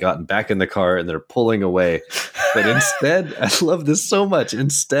have already gotten back in the car, and they're pulling away. But instead, I love this so much.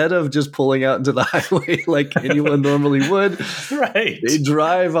 Instead of just pulling out into the highway like anyone normally would, right? They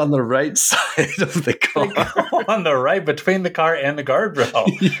drive on the right side of the car. They go on the right between the car and the guardrail.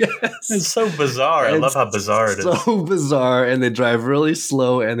 Yes. It's so bizarre. I love how bizarre it is. So bizarre. And they drive really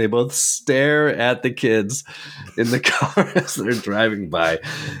slow and they both stare at the kids in the car as they're driving by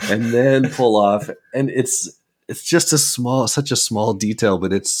and then pull off. And it's just such a small detail,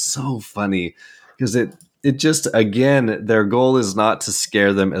 but it's so funny because it just, again, their goal is not to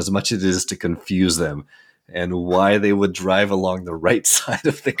scare them as much as it is to confuse them. And why they would drive along the right side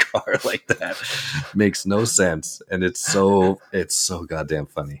of the car like that makes no sense. And it's so goddamn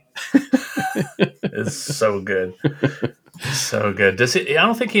funny. It's so good. So good. I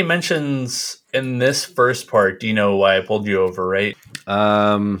don't think he mentions in this first part, do you know why I pulled you over, right?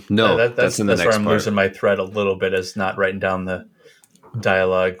 No, that's in the that's next where I'm part. losing my thread a little bit, as not writing down the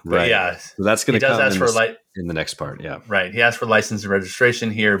dialogue. But Right. yeah, So that's going he to does come ask for in the next part. Yeah. right. He asked for license and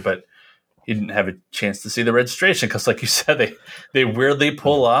registration here, but he didn't have a chance to see the registration because, like you said, they weirdly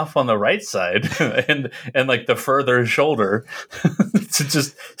pull off on the right side and like the further shoulder to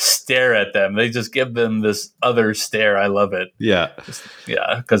just stare at them. They just give them this other stare. I love it. Yeah.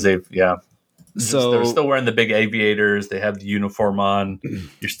 Yeah, because they're So still wearing the big aviators. They have the uniform on.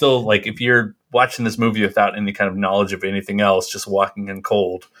 You're still like, if you're watching this movie without any kind of knowledge of anything else, just walking in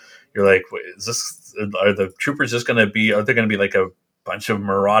cold, you're like, wait, are the troopers just going to be? Are there going to be like a bunch of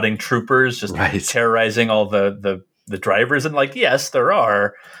marauding troopers just terrorizing all the drivers? And like, yes, there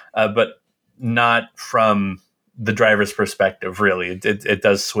are, but not from the driver's perspective. Really, it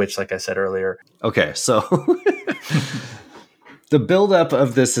does switch, like I said earlier. Okay, so the buildup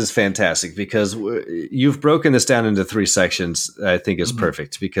of this is fantastic because you've broken this down into 3 sections. I think is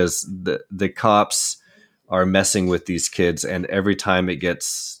perfect because the cops are messing with these kids, and every time it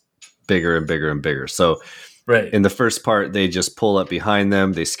gets bigger and bigger and bigger. So right in the first part, they just pull up behind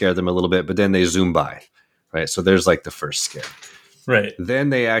them, they scare them a little bit, but then they zoom by. Right, so there's like the first scare. Right. Then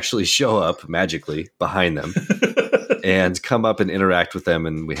they actually show up magically behind them and come up and interact with them,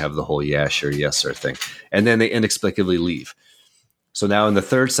 and we have the whole yeah, sure, yes, sir thing. And then they inexplicably leave. So now in the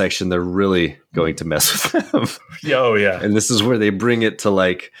third section, they're really going to mess with them. Oh, yeah. And this is where they bring it to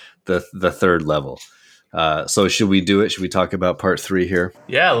like the third level. So should we do it? Should we talk about part 3 here?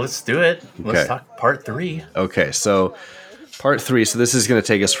 Yeah, let's do it. Let's Okay. talk part 3. Okay, so part 3. So this is going to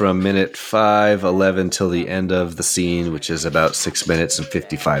take us from minute 5:11 till the end of the scene, which is about 6 minutes and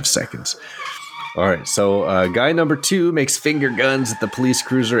 55 seconds. All right, so guy number 2 makes finger guns at the police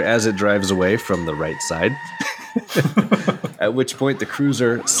cruiser as it drives away from the right side. At which point the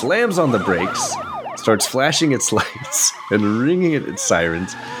cruiser slams on the brakes, starts flashing its lights and ringing its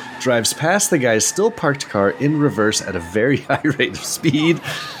sirens, drives past the guy's still parked car in reverse at a very high rate of speed,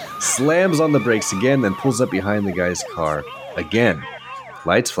 slams on the brakes again, then pulls up behind the guy's car again.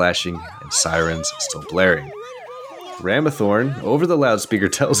 Lights flashing and sirens still blaring. Ramathorn, over the loudspeaker,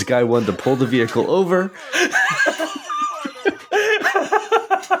 tells Guy 1 to pull the vehicle over.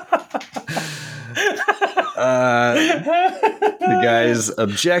 The guys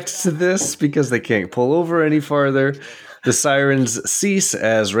object to this because they can't pull over any farther. The sirens cease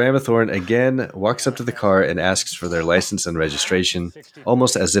as Ramathorn again walks up to the car and asks for their license and registration,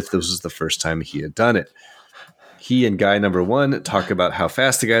 almost as if this was the first time he had done it. He and guy number 1 talk about how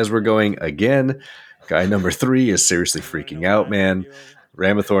fast the guys were going again. Guy number 3 is seriously freaking out, man.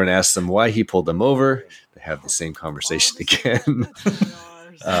 Ramathorn asks them why he pulled them over. They have the same conversation again.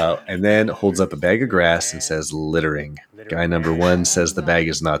 And then holds up a bag of grass and says littering. Guy number 1 says the bag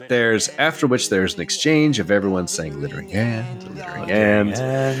is not theirs, after which there's an exchange of everyone saying littering and,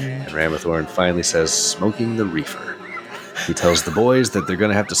 and Ramathorn finally says smoking the reefer. He tells the boys that they're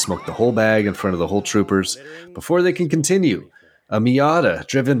going to have to smoke the whole bag in front of the whole troopers before they can continue. A Miata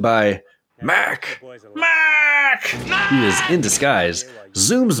driven by Mac, who is in disguise,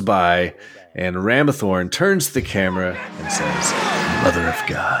 zooms by, and Ramathorn turns to the camera and says, Mother of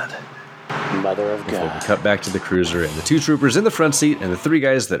God. Mother of Before God. we cut back to the cruiser and the 2 troopers in the front seat and the 3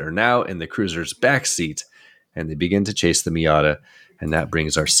 guys that are now in the cruiser's back seat, and they begin to chase the Miata, and that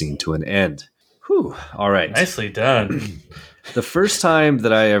brings our scene to an end. Whew. All right. Nicely done. The first time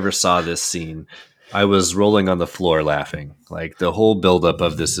that I ever saw this scene, I was rolling on the floor laughing. Like, the whole buildup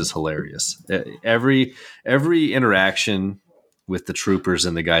of this is hilarious. Every interaction with the troopers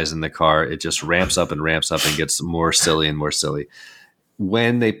and the guys in the car, it just ramps up and gets more silly and more silly.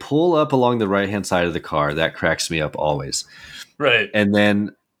 When they pull up along the right-hand side of the car, that cracks me up always. Right. And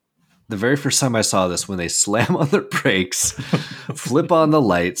then the very first time I saw this, when they slam on their brakes, flip on the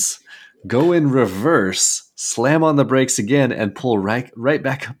lights, go in reverse, slam on the brakes again, and pull right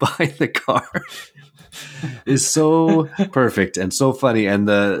back up behind the car. is so perfect and so funny. And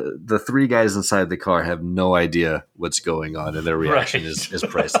the three guys inside the car have no idea what's going on, and their reaction is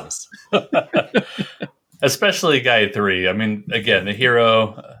priceless. Especially guy 3. I mean, again, the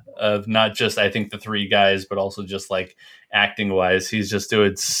hero of not just, I think, the three guys, but also just like acting wise, he's just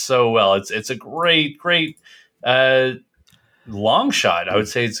doing so well. It's a great long shot. I would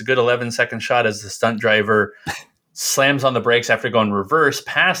say it's a good 11-second shot as the stunt driver slams on the brakes after going reverse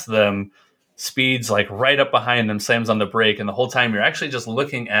past them, speeds like right up behind them, slams on the brake, and the whole time you're actually just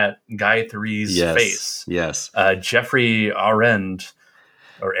looking at Guy 3's face. Yes. Jeffrey Arend.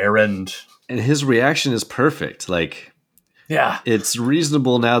 And his reaction is perfect. Like, yeah, it's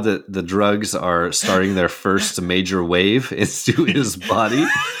reasonable now that the drugs are starting their first major wave into his body.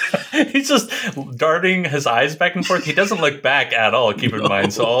 He's just darting his eyes back and forth. He doesn't look back at all, keep in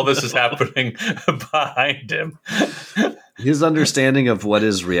mind. So all this is happening behind him. His understanding of what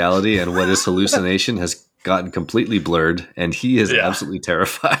is reality and what is hallucination has gotten completely blurred, and he is absolutely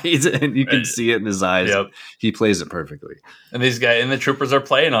terrified, and you can see it in his eyes. Yep. He plays it perfectly. And these guys and the troopers are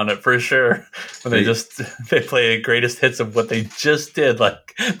playing on it for sure. When they play greatest hits of what they just did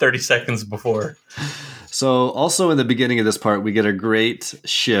like 30 seconds before. So also in the beginning of this part, we get a great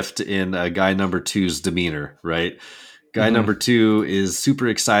shift in guy number 2's demeanor, right? Guy number 2 is super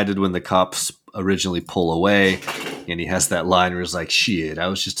excited when the cops originally pull away, and he has that line where he's like, shit, I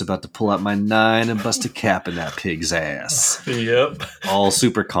was just about to pull out my 9 and bust a cap in that pig's ass. Yep. All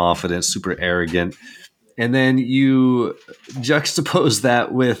super confident, super arrogant. And then you juxtapose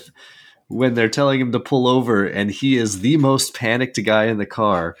that with when they're telling him to pull over, and he is the most panicked guy in the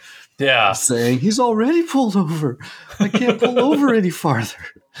car. Yeah. Saying, he's already pulled over. I can't pull over any farther.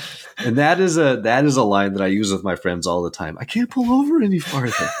 And that is a line that I use with my friends all the time. I can't pull over any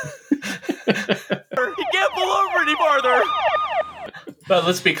farther. He can't pull over any farther. But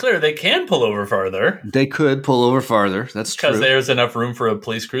let's be clear, they can pull over farther. They could pull over farther. That's true. Because there's enough room for a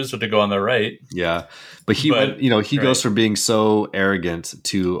police cruiser to go on the right. Yeah. But he goes from being so arrogant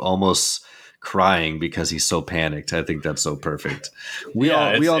to almost crying because he's so panicked. I think that's so perfect. We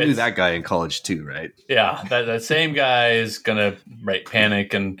all knew that guy in college too, right? Yeah, that same guy is gonna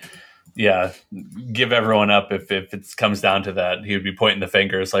panic and give everyone up if it comes down to that. He would be pointing the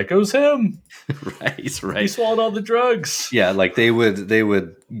fingers like it was him. Right. He swallowed all the drugs. Yeah, like they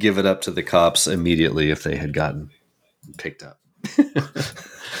would give it up to the cops immediately if they had gotten picked up.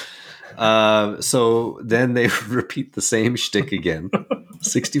 So then they repeat the same shtick again.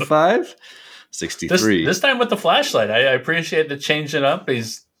 65? 63. This time with the flashlight. I appreciate the changing up.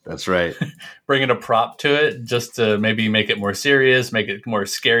 That's right. Bringing a prop to it just to maybe make it more serious, make it more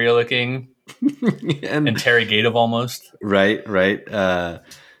scary looking, and interrogative almost. Right.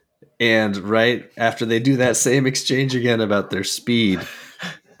 And right after they do that same exchange again about their speed,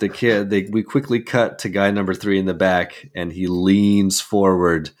 we quickly cut to guy number 3 in the back, and he leans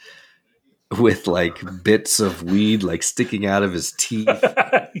forward with like bits of weed like sticking out of his teeth.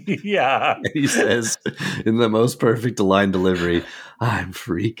 Yeah. And he says in the most perfect line delivery, I'm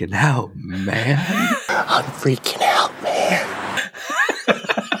freaking out, man. I'm freaking out, man.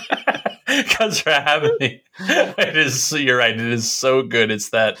 Because you're having you're right, it is so good. It's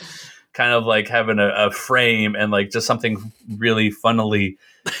that kind of like having a frame and like just something really funnily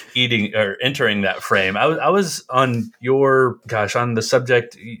eating or entering that frame. I was on on the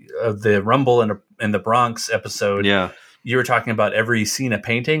subject of the Rumble in the Bronx episode. Yeah. You were talking about Every Scene a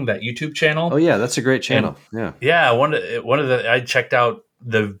Painting, that YouTube channel. Oh yeah, that's a great channel. I checked out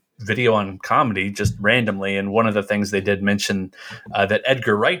the video on comedy just randomly, and one of the things they did mention that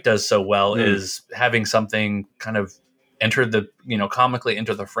Edgar Wright does so well is having something kind of comically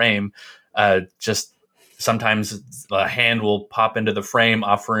enter the frame. Just sometimes a hand will pop into the frame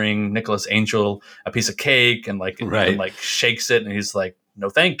offering Nicholas Angel a piece of cake and shakes it, and he's like, no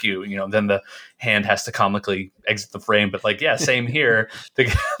thank you, then the hand has to comically exit the frame. But same here.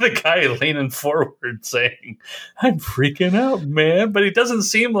 The guy leaning forward saying, I'm freaking out, man. But he doesn't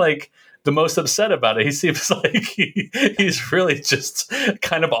seem like the most upset about it. He seems like he's really just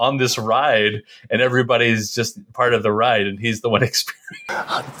kind of on this ride, and everybody's just part of the ride, and he's the one experiencing.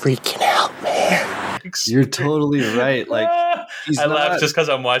 I'm freaking out, man. You're totally right. Like, I laugh just because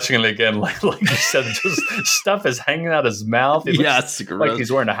I'm watching it again. Like you said, just stuff is hanging out his mouth. He looks like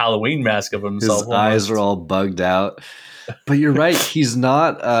he's wearing a Halloween mask of himself. His eyes are all bugged out. But you're right. He's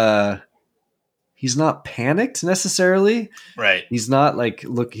not panicked necessarily. Right. He's not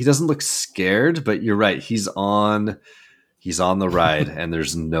he doesn't look scared, but you're right. He's on the ride, and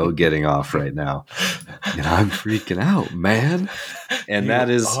there's no getting off right now. And I'm freaking out, man. And you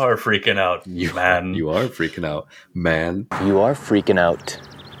are freaking out, man. You are freaking out, man. You are freaking out,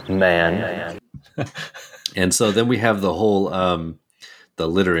 man. And so then we have the whole the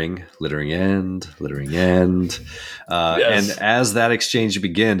littering end. Yes. And as that exchange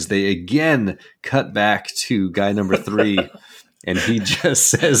begins, they again cut back to guy number 3. And he just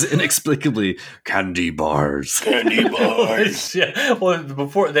says inexplicably, candy bars. Candy bars. Yeah. Well,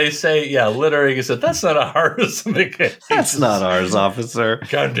 before they say, littering, he said, that's not ours. That's not ours, officer.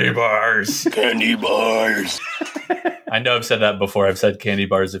 Candy bars. Candy bars. I know I've said that before. I've said candy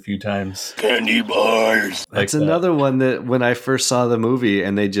bars a few times. Candy bars. That's another one that when I first saw the movie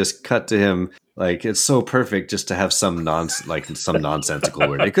and they just cut to him, like, it's so perfect just to have some nonsensical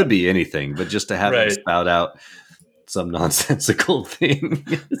word. It could be anything, but just to have him spout out some nonsensical thing.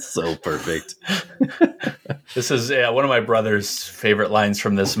 It's so perfect. This is one of my brother's favorite lines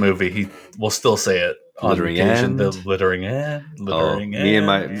from this movie. He will still say it on Littering occasion. end. The littering end. Littering end. Me and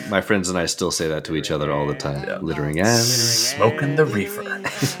my friends and I still say that to each other all the time. Yeah. Littering end. Smoking the reefer.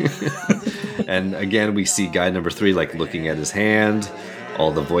 And again, we see guy number 3 like looking at his hand.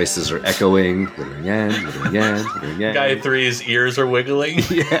 All the voices are echoing. Littering end, littering end, littering end. Guy 3's ears are wiggling.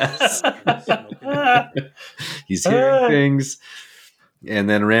 Yes. He's hearing things. And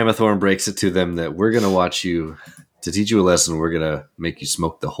then Ramathorn breaks it to them that we're going to watch you. To teach you a lesson, we're going to make you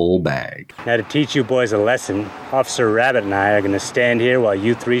smoke the whole bag. Now, to teach you boys a lesson, Officer Rabbit and I are going to stand here while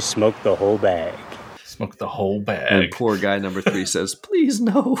you 3 smoke the whole bag. Smoke the whole bag. And poor guy number 3 says, please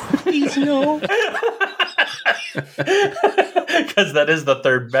no. Please no. Because that is the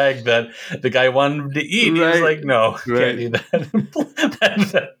third bag that the guy wanted to eat. He was like, no, can't do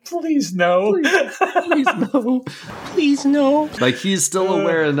that. Please no. Please no. Please no. Like, he's still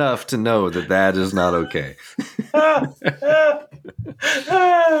aware enough to know that that is not okay. I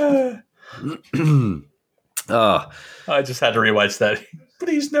just had to rewatch that.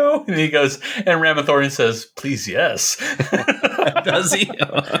 Please no. And he goes, and Ramathorn says, please yes. Does he?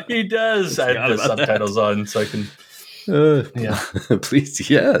 He does. I have the subtitles on so I can. Please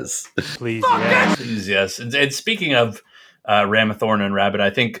yes. Please yes. Please yes. And speaking of Ramathorn and Rabbit,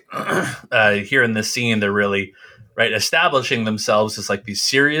 I think here in this scene they're really establishing themselves as like these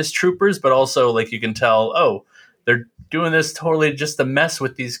serious troopers, but also like you can tell, they're doing this totally just to mess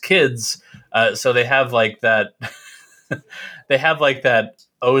with these kids. So they have like that. They have like that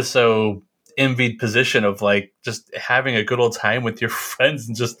so envied position of like just having a good old time with your friends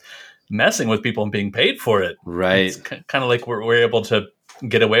and just messing with people and being paid for it. Right. It's kind of like we're able to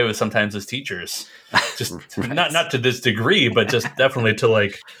get away with sometimes as teachers. Just not to this degree, but just definitely to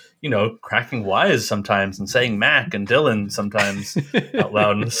like, cracking wise sometimes and saying Mac and Dylan sometimes out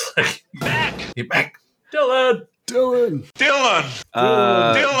loud. And it's like, Mac, Dylan.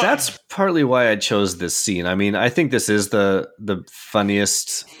 That's partly why I chose this scene. I mean, I think this is the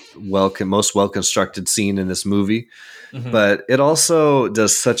funniest, most well-constructed scene in this movie. Mm-hmm. But it also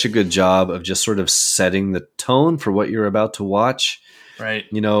does such a good job of just sort of setting the tone for what you're about to watch. Right.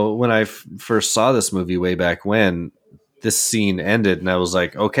 When I first saw this movie way back when, this scene ended and I was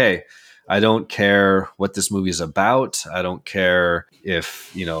like, okay, I don't care what this movie is about. I don't care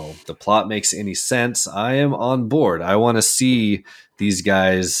if, the plot makes any sense. I am on board. I want to see these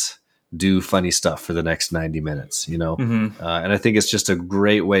guys do funny stuff for the next 90 minutes, Mm-hmm. And I think it's just a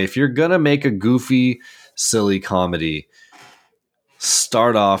great way. If you're going to make a goofy, silly comedy,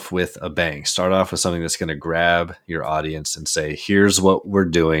 start off with a bang. Start off with something that's going to grab your audience and say, here's what we're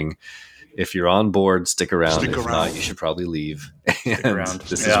doing. If you're on board, stick around. If not, you should probably leave.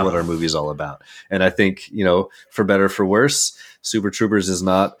 This is what our movie's all about. And I think, for better or for worse, Super Troopers is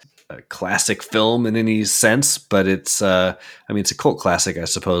not a classic film in any sense, but it's it's a cult classic, I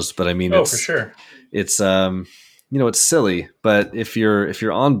suppose. But I mean, for sure. It's it's silly, but if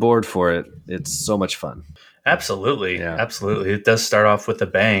you're on board for it, it's so much fun. Absolutely. Absolutely. It does start off with a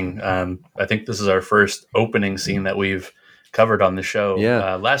bang. I think this is our first opening scene that we've covered on the show.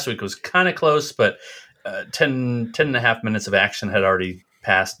 Last week was kind of close, but 10 and a half minutes of action had already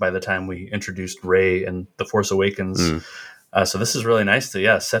passed by the time we introduced Rey and The Force Awakens. So this is really nice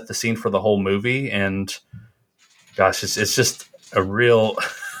to set the scene for the whole movie. And gosh, it's just a real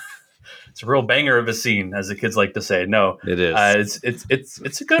it's a real banger of a scene, as the kids like to say. No, it is.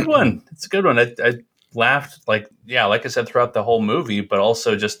 It's a good one. It's a good one. I laughed like I said throughout the whole movie, but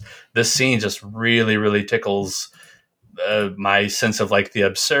also just this scene just really, really tickles my sense of like the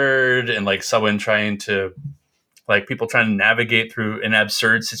absurd and like someone trying to people trying to navigate through an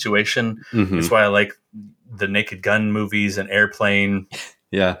absurd situation. Mm-hmm. That's why I like the Naked Gun movies and Airplane.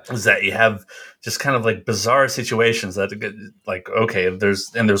 Is that you have just kind of like bizarre situations that like, okay,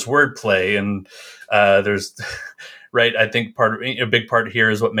 there's wordplay and there's right. I think a big part here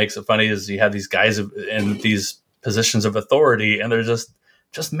is what makes it funny is you have these guys in these positions of authority and they're just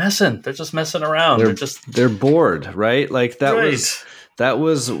just messing. They're just messing around. They're bored, right? Like that Right.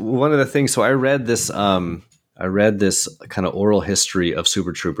 was one of the things. So I read this kind of oral history of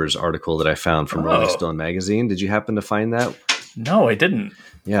Super Troopers article that I found from Rolling Stone magazine. Did you happen to find that? No, I didn't.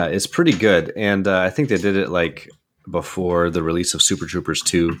 Yeah, it's pretty good, and I think they did it like before the release of Super Troopers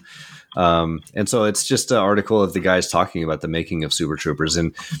 2. And so it's just an article of the guys talking about the making of Super Troopers,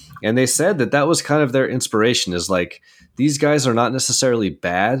 and they said that was kind of their inspiration, is like, these guys are not necessarily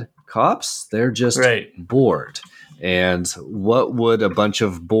bad cops, they're just bored. And what would a bunch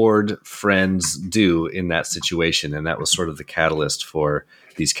of bored friends do in that situation? And that was sort of the catalyst for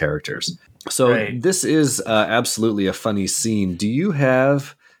these characters. So this is absolutely a funny scene. Do you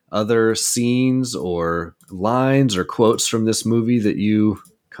have other scenes or lines or quotes from this movie that you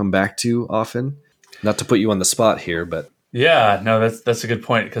come back to often? Not to put you on the spot here, but yeah, no, that's a good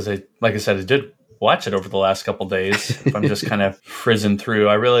point, because like I said, I did watch it over the last couple days. If I'm just kind of frizzing through,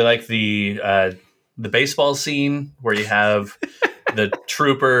 I really like the baseball scene where you have the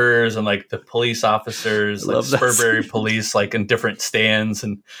troopers and like the police officers, like Spurbury police, like in different stands,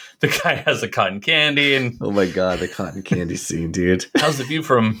 and the guy has a cotton candy. And oh my god, the cotton candy scene, dude! How's the view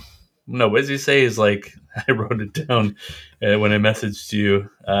from? No, what does he say? He's like, I wrote it down when I messaged you.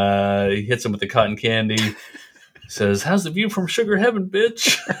 He hits him with the cotton candy. Says, "How's the view from Sugar Heaven,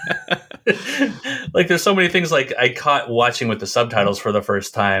 bitch?" Like, there's so many things like I caught watching with the subtitles for the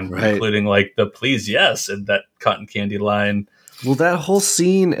first time, including like the "please yes" and that cotton candy line. Well, that whole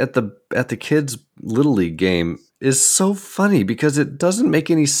scene at the kids' Little League game is so funny because it doesn't make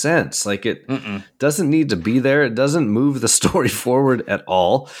any sense. Like, it doesn't need to be there. It doesn't move the story forward at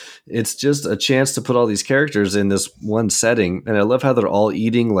all. It's just a chance to put all these characters in this one setting. And I love how they're all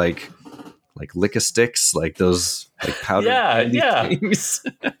eating like Lick-a-Sticks, like those like powdered candy things.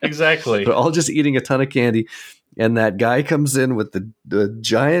 Exactly. They're all just eating a ton of candy. And that guy comes in with the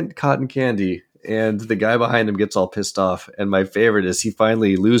giant cotton candy, and the guy behind him gets all pissed off. And my favorite is he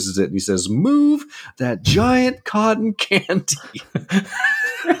finally loses it and he says, "Move that giant cotton candy."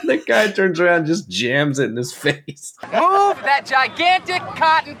 The guy turns around and just jams it in his face. Move that gigantic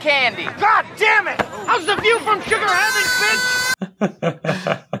cotton candy. God damn it! How's the view from Sugar Heaven,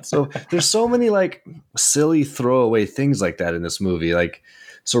 bitch? So there's so many like silly throwaway things like that in this movie. Like,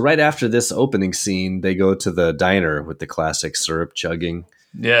 so right after this opening scene, they go to the diner with the classic syrup chugging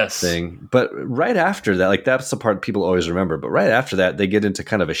thing. But right after that, like, that's the part people always remember. But right after that, they get into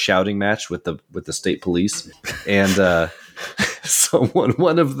kind of a shouting match with the state police, and so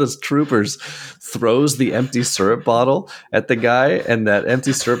one of the troopers throws the empty syrup bottle at the guy, and that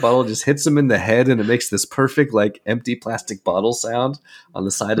empty syrup bottle just hits him in the head, and it makes this perfect like empty plastic bottle sound on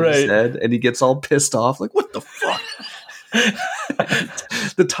the side of his head, and he gets all pissed off, like, what the fuck?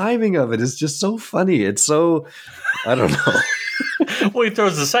 The timing of it is just so funny. It's so, I don't know. Well, he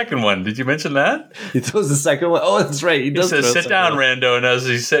throws the second one. Did you mention that? He throws the second one. Oh, that's right. He says, "Sit down, Rando." And as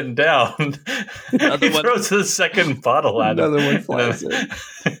he's sitting down, he throws the second bottle at him. Another one flies in.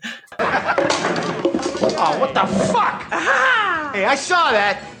 Oh, what the fuck? Hey, I saw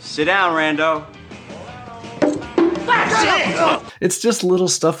that. Sit down, Rando. That's it. It's just little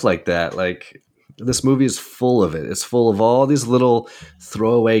stuff like that. Like, this movie is full of it. It's full of all these little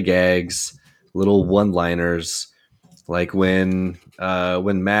throwaway gags, little one-liners. Like when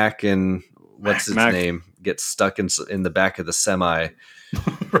Mac and what's his name gets stuck in the back of the semi,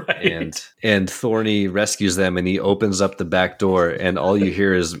 and Thorny rescues them, and he opens up the back door, and all you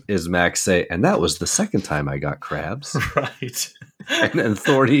hear is Mac say, "And that was the second time I got crabs." Right. And then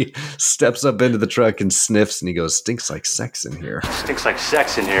Thorny steps up into the truck and sniffs, and he goes, "Stinks like sex in here." Stinks like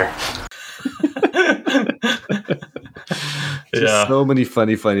sex in here. Just so many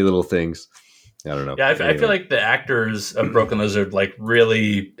funny little things. I don't know. Yeah, I feel like the actors of Broken Lizard like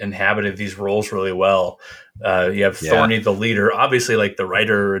really inhabited these roles really well. You have Thorny, the leader, obviously like the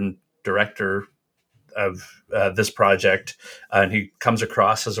writer and director of this project, and he comes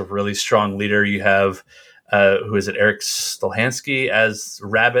across as a really strong leader. You have who is it, Eric Stolhansky as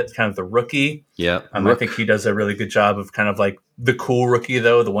Rabbit, kind of the rookie. Yeah, I think he does a really good job of kind of like the cool rookie,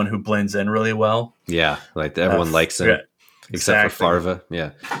 though, the one who blends in really well. Yeah, like everyone likes him, except for Farva.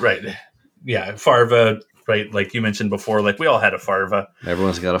 Yeah, right. Yeah, Farva, right? Like you mentioned before, like we all had a Farva.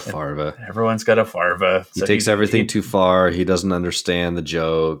 Everyone's got a Farva. Everyone's got a Farva. He takes everything too far. He doesn't understand the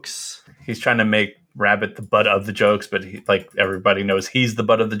jokes. He's trying to make Rabbit the butt of the jokes, but like everybody knows he's the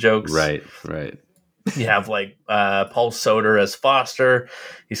butt of the jokes. Right. You have like Paul Soder as Foster.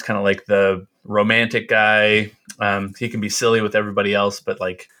 He's kind of like the romantic guy. He can be silly with everybody else, but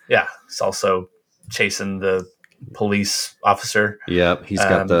like, yeah, he's also chasing the police officer. Yep, he's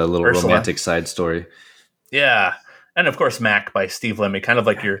got the little Ursula. romantic side story. Yeah, And of course, Mac by Steve Lemmy, kind of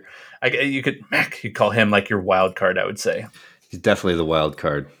like you call him like your wild card, I would say. He's definitely the wild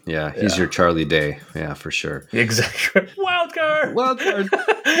card. Yeah, he's your Charlie Day. Yeah, for sure. Exactly. Wild card. Wild card.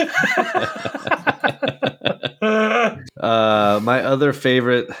 My other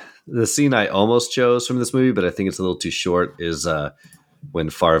favorite, the scene I almost chose from this movie, but I think it's a little too short, is when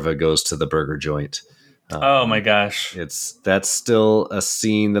Farva goes to the burger joint. Oh my gosh. That's still a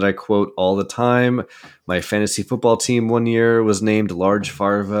scene that I quote all the time. My fantasy football team one year was named Large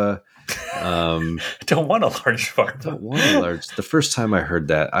Farva. I don't want a large Farva. Don't want a large. The first time I heard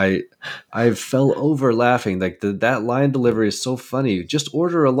that, I fell over laughing. Like that line delivery is so funny. Just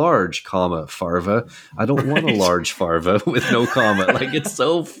order a large, comma, Farva. I don't want a large Farva with no comma. Like it's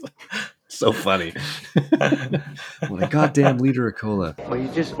so funny. What a goddamn liter of cola. Well, you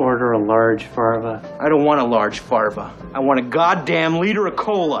just order a large Farva. I don't want a large Farva. I want a goddamn liter of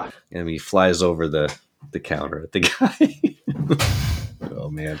cola. And he flies over the counter at the guy.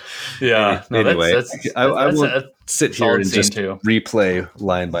 Oh man. Yeah. Anyway, I won't sit here and just too. replay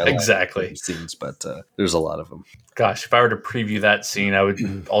line by line exactly scenes, but there's a lot of them. Gosh, if I were to preview that scene, I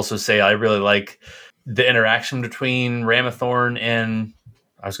would also say I really like the interaction between Ramathorn and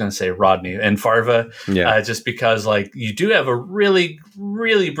I was going to say Rodney and Farva. Yeah. Just because like you do have a really,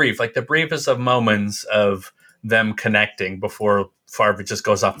 really brief, like the briefest of moments of them connecting before Farva just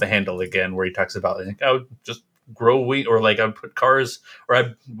goes off the handle again, where he talks about like, I would just grow wing, or like I would put cars, or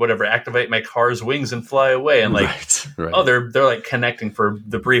I activate my car's wings and fly away, and like right. Oh, they're like connecting for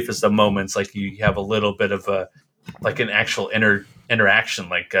the briefest of moments. Like you have a little bit of a like an actual interaction,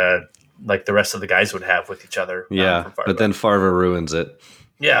 like the rest of the guys would have with each other. Yeah, but then Farva ruins it.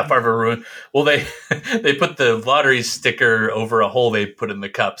 Yeah, Farva ruined. Well, they put the lottery sticker over a hole they put in the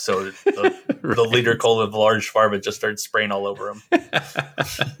cup, so the liter cola of large Farva just started spraying all over him.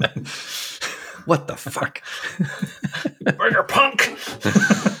 What the fuck? Burger punk!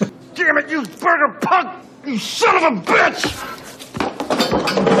 Damn it, you burger punk! You son of a bitch!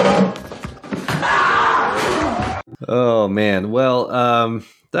 Oh man, well,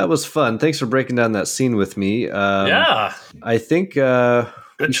 that was fun. Thanks for breaking down that scene with me. Yeah, I think good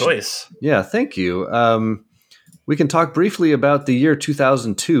choice. Yeah, thank you. We can talk briefly about the year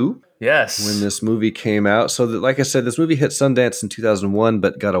 2002. Yes. When this movie came out. So, like I said, this movie hit Sundance in 2001,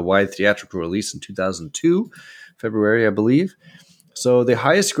 but got a wide theatrical release in 2002, February, I believe. So, the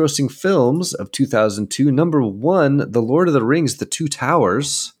highest grossing films of 2002, number one, The Lord of the Rings, The Two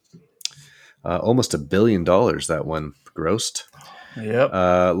Towers. Almost $1 billion that one grossed. Yep.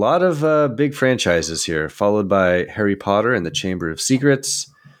 A lot of big franchises here, followed by Harry Potter and the Chamber of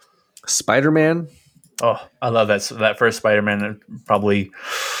Secrets, Spider-Man. Oh, I love that first Spider-Man. Probably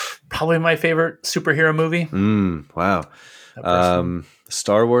my favorite superhero movie. Wow.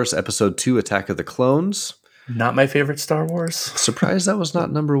 Star Wars Episode 2, Attack of the Clones. Not my favorite Star Wars. Surprised that was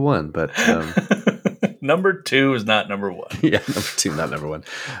not number one, but... Number 2 is not number 1. Yeah, number 2, not number 1.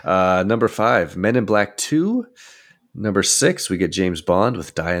 Number 5, Men in Black 2. Number 6, we get James Bond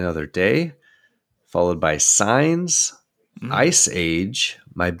with Die Another Day. Followed by Signs, Ice Age.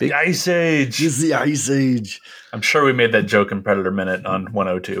 The Ice Age. Is the Ice Age. I'm sure we made that joke in Predator Minute on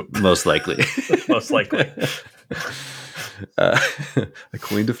 102. Most likely. Most likely. I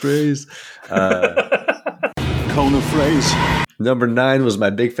coined a phrase. Cone of phrase. Number 9 was My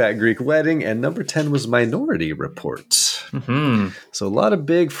Big Fat Greek Wedding, and number 10 was Minority Report. Mm-hmm. So a lot of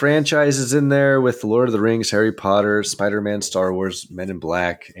big franchises in there with Lord of the Rings, Harry Potter, Spider-Man, Star Wars, Men in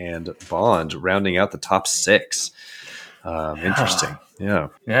Black, and Bond, rounding out the top 6. Interesting. Yeah.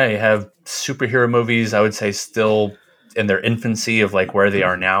 Yeah, you have superhero movies, I would say, still in their infancy of like where they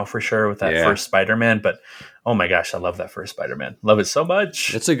are now for sure with that first Spider-Man. But oh my gosh, I love that first Spider-Man. Love it so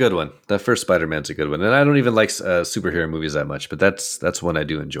much. It's a good one. That first Spider-Man's a good one. And I don't even like superhero movies that much, but that's one I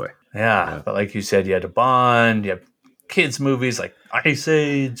do enjoy. Yeah. But like you said, you had a Bond, you have kids movies like Ice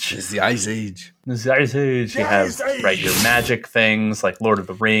Age. It's the Ice Age. It's the Ice Age. You have your magic things like Lord of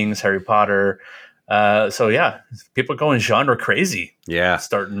the Rings, Harry Potter. So yeah, people are going genre crazy. Yeah.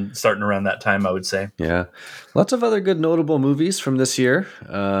 Starting around that time, I would say. Yeah. Lots of other good notable movies from this year.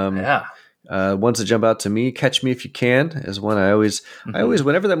 Ones that jump out to me, Catch Me If You Can is one I always,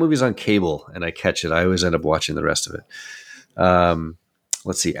 whenever that movie's on cable and I catch it, I always end up watching the rest of it.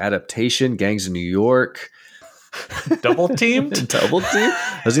 Let's see, Adaptation, Gangs of New York. Double Teamed? Double Team?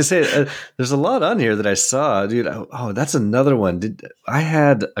 I was going to say, there's a lot on here that I saw. Dude, oh, that's another one. I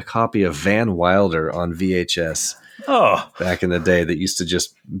had a copy of Van Wilder on VHS back in the day that used to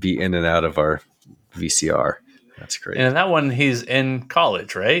just be in and out of our VCR. That's great. And in that one, he's in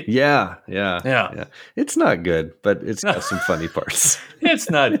college, right? Yeah. It's not good, but it's got some funny parts. It's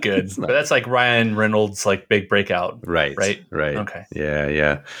not good, but that's like Ryan Reynolds' like big breakout. Right. Okay.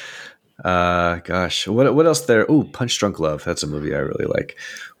 Yeah. Gosh, what else there? Ooh, Punch Drunk Love. That's a movie I really like.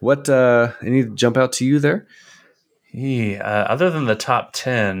 What? Any jump out to you there? Other than the top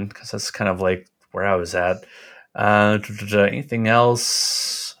 10, because that's kind of like where I was at. Anything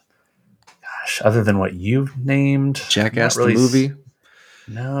else? Gosh, other than what you've named, Jackass the movie.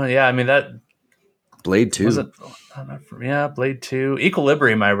 No, yeah, I mean that. Blade 2. Was it? Blade 2.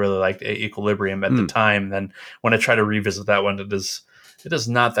 Equilibrium. I really liked Equilibrium at the time. Then when I try to revisit that one, it is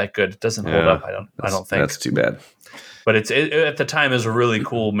not that good. It doesn't hold up. I don't think that's too bad. But it at the time is a really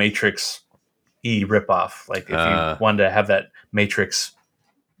cool Matrix E ripoff. Like if you wanted to have that Matrix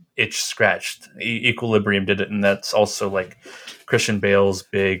itch scratched, Equilibrium did it, and that's also like Christian Bale's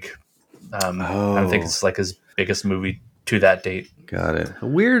big. I think it's like his biggest movie to that date. Got it. A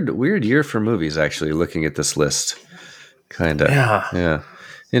weird year for movies. Actually, looking at this list, kind of. Yeah.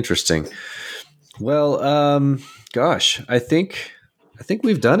 Interesting. Well, gosh, I think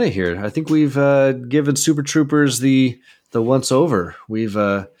we've done it here. I think we've given Super Troopers the once over. We've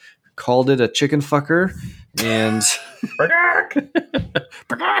called it a chicken fucker and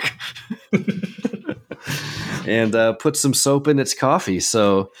and put some soap in its coffee.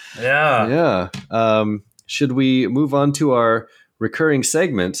 So yeah. Should we move on to our recurring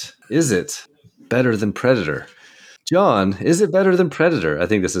segment? Is it better than Predator? John, is it better than Predator? I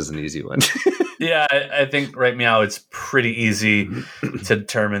think this is an easy one. Yeah, I think right now it's pretty easy to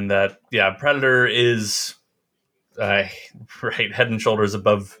determine that, Predator is head and shoulders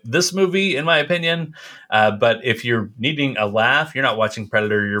above this movie, in my opinion. But if you're needing a laugh, you're not watching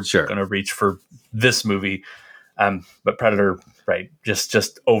Predator, you're going to reach for this movie. But Predator,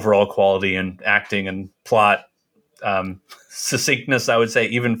 just overall quality and acting and plot, succinctness, I would say,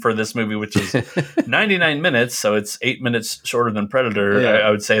 even for this movie, which is 99 minutes, so it's 8 minutes shorter than Predator. I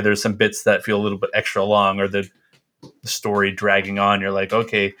would say there's some bits that feel a little bit extra long, or the story dragging on. You're like,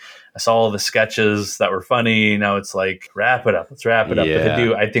 okay, I saw all the sketches that were funny. Now it's like, wrap it up. Let's wrap it up.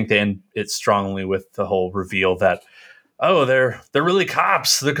 But I think they end it strongly with the whole reveal that, oh, they're really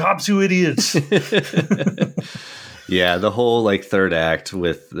cops. The cops, you idiots. Yeah, the whole like third act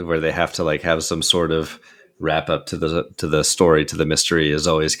where they have to like have some sort of wrap up to the story, to the mystery, is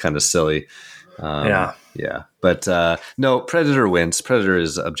always kind of silly. But no, Predator wins. Predator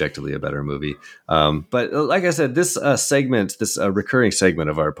is objectively a better movie. But like I said, this segment, this recurring segment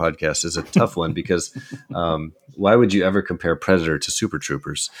of our podcast is a tough one because why would you ever compare Predator to Super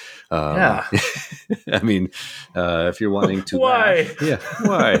Troopers? I mean, if you're wanting to why?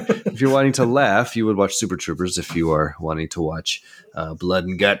 Why? If you're wanting to laugh, you would watch Super Troopers. If you are wanting to watch blood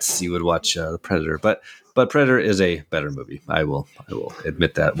and guts, you would watch the Predator. But Predator is a better movie. I will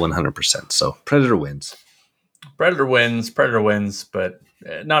admit that 100%. So Predator wins. Predator wins, but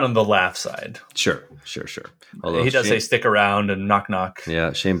not on the laugh side. Sure. Although he does say stick around and knock knock.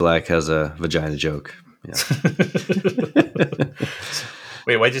 Yeah, Shane Black has a vagina joke. Yeah.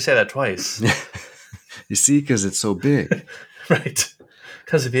 Wait, why'd you say that twice? You see, because it's so big. Right.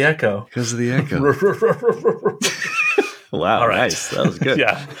 Because of the echo. Wow, right. Nice. That was good.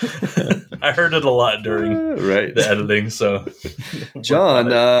 Yeah. I heard it a lot during the editing. So,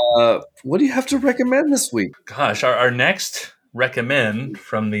 John, what do you have to recommend this week? Gosh, our next recommend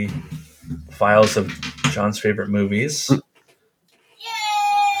from the files of John's favorite movies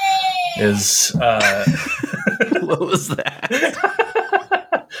is... what was that?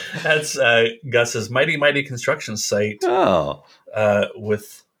 That's Gus's Mighty Mighty Construction Site. Oh.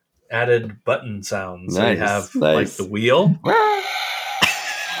 With added button sounds. Nice, so you have like the wheel.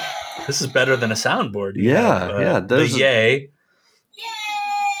 This is better than a soundboard. You have, the yay.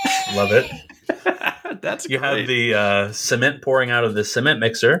 Love it. That's you great. have the cement pouring out of the cement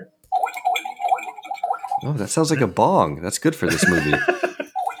mixer. Oh, that sounds like a bong. That's good for this movie.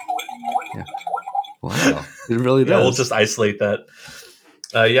 Yeah. Wow, it really does. Yeah, we'll just isolate that.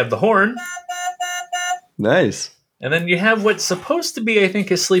 You have the horn. Nice. And then you have what's supposed to be, I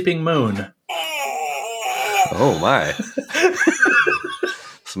think, a sleeping moon. Oh, my.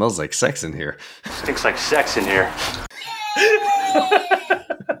 Smells like sex in here. Stinks like sex in here.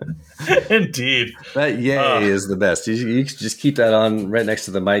 Indeed. That yay is the best. You just keep that on right next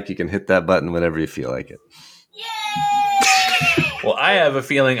to the mic. You can hit that button whenever you feel like it. Well, I have a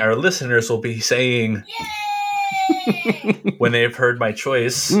feeling our listeners will be saying when they've heard my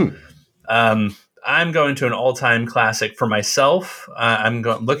choice, I'm going to an all-time classic for myself. I'm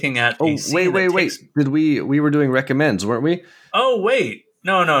looking at. Oh, wait! Did we were doing recommends, weren't we? Oh, wait.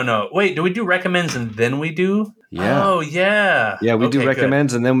 No. Wait, do we do recommends and then we do? Yeah. Oh, yeah. Yeah, we do Okay,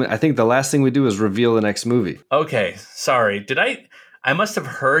 recommends, and then I think the last thing we do is reveal the next movie. Okay, sorry. I must have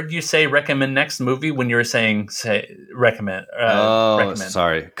heard you say recommend next movie when you were saying recommend. Recommend.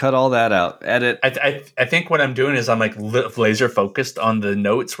 Sorry. Cut all that out. Edit. I think what I'm doing is I'm like laser focused on the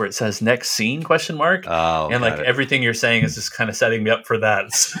notes where it says next scene ? Oh, and like everything you're saying is just kind of setting me up for that.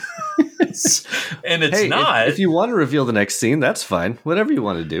 And it's not. If you want to reveal the next scene, that's fine. Whatever you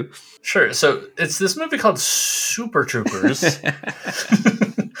want to do. Sure. So it's this movie called Super Troopers.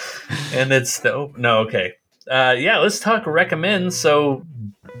 And it's okay. Yeah, let's talk recommend. So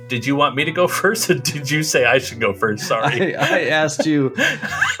did you want me to go first, or did you say I should go first? Sorry. I asked you.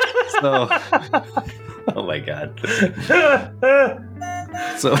 So, oh my God.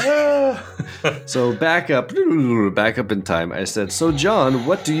 So back up in time. I said, so John,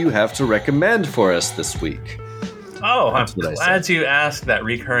 what do you have to recommend for us this week? Oh, I'm glad you asked that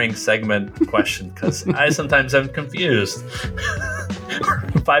recurring segment question, because I sometimes am confused.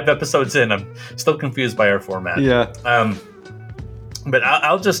 5 episodes in, I'm still confused by our format. Yeah. But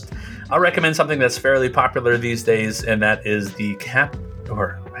I'll recommend something that's fairly popular these days, and that is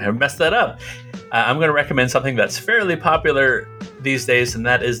I messed that up. I'm going to recommend something that's fairly popular these days, and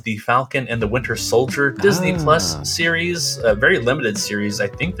that is the Falcon and the Winter Soldier Disney Plus series, a very limited series. I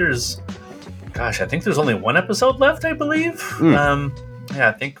think there's only 1 episode left, I believe.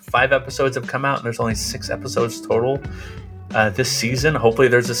 I think 5 episodes have come out, and there's only 6 episodes total this season. Hopefully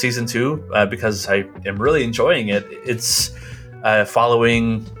there's a season 2, because I am really enjoying it. It's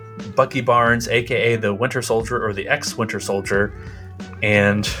following Bucky Barnes, aka the Winter Soldier, or the ex-Winter Soldier,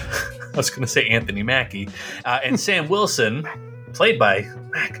 and I was going to say Anthony Mackie, and Sam Wilson, played by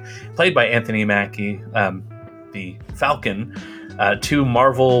Anthony Mackie, the Falcon. 2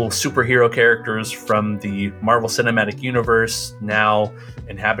 Marvel superhero characters from the Marvel Cinematic Universe, now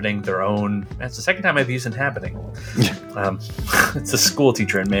inhabiting their own. That's the second time I've used inhabiting. It's a school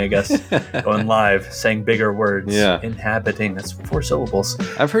teacher in me, I guess, going live, saying bigger words. Yeah. Inhabiting. That's 4 syllables.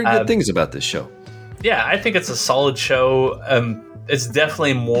 I've heard good things about this show. Yeah, I think it's a solid show. It's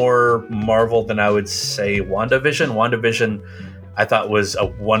definitely more Marvel than I would say WandaVision. WandaVision, I thought, was a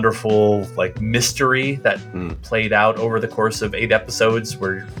wonderful mystery that played out over the course of 8 episodes,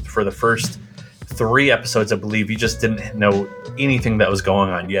 where for the first 3 episodes, I believe, you just didn't know anything that was going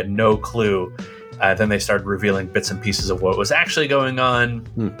on. You had no clue. Then they started revealing bits and pieces of what was actually going on.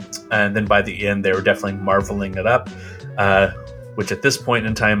 And then by the end, they were definitely marveling it up, which at this point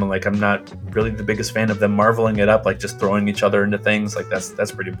in time, I'm not really the biggest fan of them marveling it up, just throwing each other into things.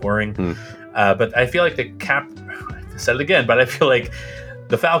 That's pretty boring. But I feel like I said it again, but I feel like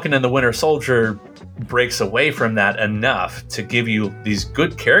the Falcon and the Winter Soldier breaks away from that enough to give you these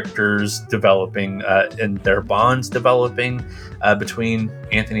good characters developing and their bonds developing between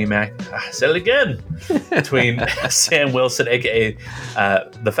Anthony Mackie. I said it again. Between Sam Wilson, aka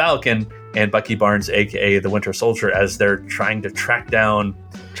the Falcon, and Bucky Barnes, aka the Winter Soldier, as they're trying to track down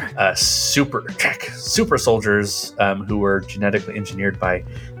super soldiers who were genetically engineered by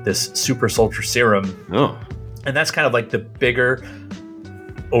this super soldier serum. Oh. And that's kind of the bigger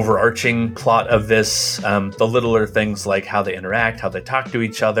overarching plot of this. The littler things like how they interact, how they talk to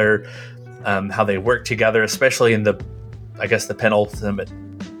each other, how they work together, especially in the penultimate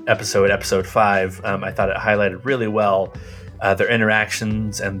episode 5. I thought it highlighted really well their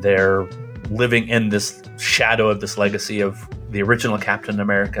interactions and their living in this shadow of this legacy of the original Captain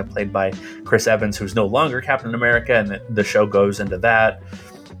America, played by Chris Evans, who's no longer Captain America, and the show goes into that.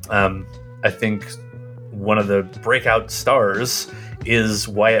 I think one of the breakout stars is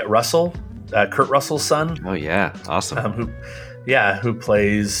Wyatt Russell, Kurt Russell's son. Oh yeah, awesome. Who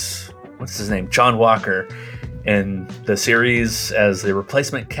plays, what's his name, John Walker, in the series as the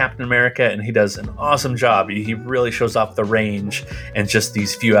replacement Captain America, and he does an awesome job. He really shows off the range in just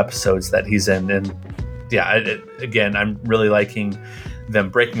these few episodes that he's in. And yeah, again, I'm really liking them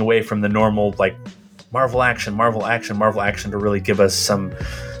breaking away from the normal Marvel action to really give us some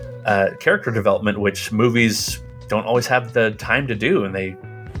character development, which movies don't always have the time to do, and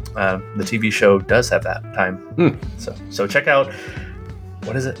the TV show does have that time. So check out,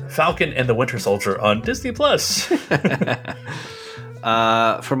 what is it? Falcon and the Winter Soldier on Disney Plus. For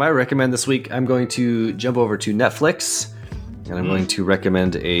my recommend this week, I'm going to jump over to Netflix, and I'm going to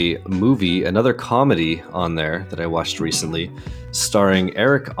recommend a movie, another comedy on there that I watched recently, starring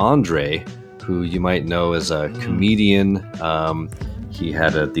Eric Andre, who you might know as a comedian. He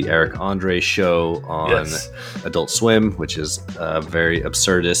had the Eric Andre show on Adult Swim, which is a very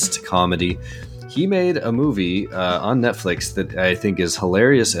absurdist comedy. He made a movie on Netflix that I think is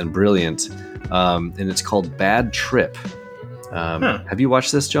hilarious and brilliant, and it's called Bad Trip. Have you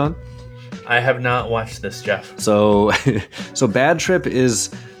watched this, John? I have not watched this, Jeff. So Bad Trip is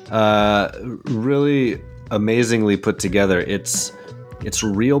really amazingly put together. It's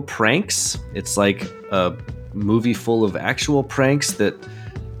real pranks. It's like a movie full of actual pranks that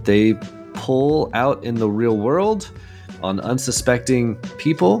they pull out in the real world on unsuspecting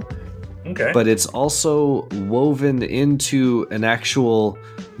people. Okay. But it's also woven into an actual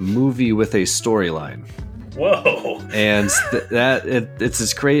movie with a storyline. Whoa! And it's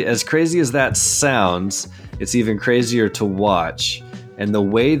as crazy as that sounds. It's even crazier to watch. And the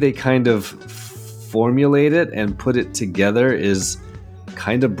way they kind of formulate it and put it together is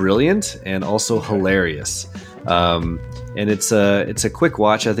kind of brilliant and also hilarious. And it's a quick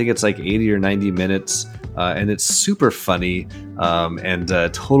watch. I think it's like 80 or 90 minutes. And it's super funny and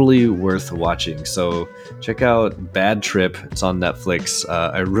totally worth watching. So check out Bad Trip. It's on Netflix.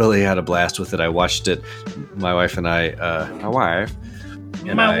 I really had a blast with it. I watched it. My wife and I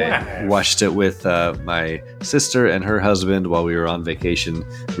watched it with my sister and her husband while we were on vacation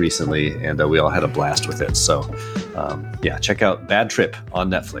recently, and we all had a blast with it. So check out Bad Trip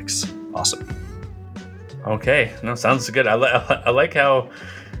on Netflix. Awesome. Okay, no, sounds good. I like how,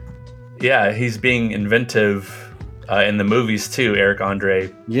 he's being inventive in the movies too, Eric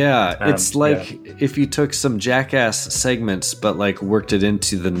Andre. Yeah, it's if you took some Jackass segments but like worked it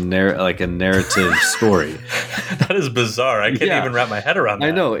into a narrative story. That is bizarre. I can't even wrap my head around that.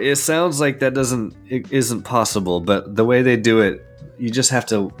 I know. It sounds like it isn't possible, but the way they do it, you just have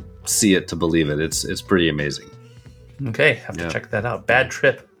to see it to believe it. It's pretty amazing. Okay, have to check that out. Bad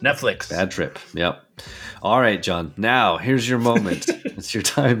Trip, Netflix. Bad Trip, yep. All right, John. Now, here's your moment. It's your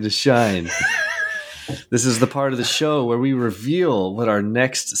time to shine. This is the part of the show where we reveal what our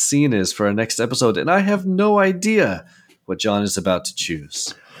next scene is for our next episode, and I have no idea what John is about to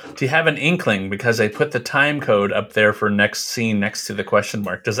choose. Do you have an inkling? Because I put the time code up there for next scene next to the question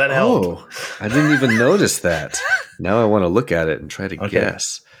mark. Does that help? Oh, I didn't even notice that. Now I want to look at it and try to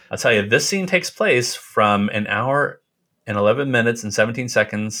guess. I'll tell you, this scene takes place from an hour and 11 minutes and 17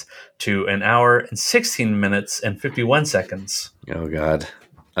 seconds to an hour and 16 minutes and 51 seconds. Oh, God.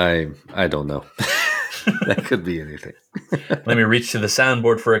 I don't know. That could be anything. Let me reach to the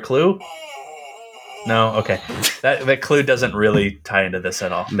soundboard for a clue. No? Okay. That clue doesn't really tie into this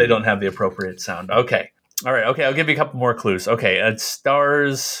at all. They don't have the appropriate sound. Okay. All right. Okay, I'll give you a couple more clues. Okay, it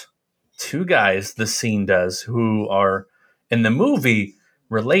stars two guys, the scene does, who are in the movie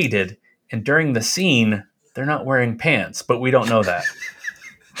related, and during the scene, they're not wearing pants, but we don't know that.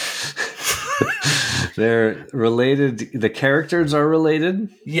 They're related. The characters are related?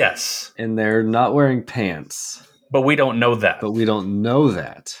 Yes. And they're not wearing pants. But we don't know that.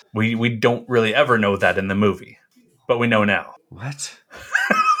 We don't really ever know that in the movie. But we know now. What?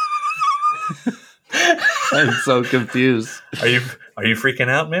 I'm so confused. Are you freaking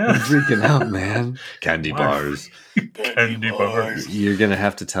out, man? I'm freaking out, man. Candy bars. Candy bars. You're going to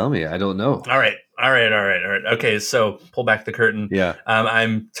have to tell me. I don't know. All right. Okay, so pull back the curtain. Yeah.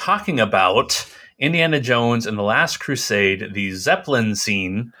 I'm talking about Indiana Jones and the Last Crusade, the Zeppelin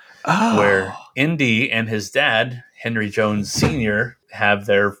scene, where Indy and his dad, Henry Jones Sr., have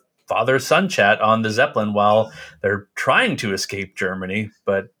their father-son chat on the Zeppelin while they're trying to escape Germany,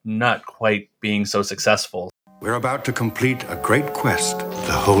 but not quite being so successful. We're about to complete a great quest,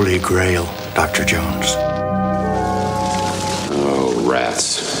 the Holy Grail, Dr. Jones. Oh,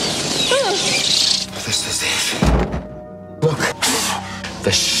 rats. This is it. Look,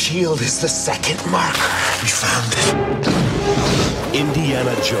 the shield is the second marker. We found it.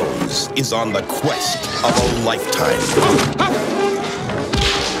 Indiana Jones is on the quest of a lifetime.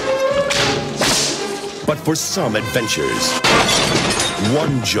 But for some adventures,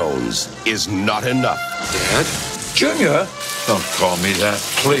 one Jones is not enough. Dad? Junior? Don't call me that,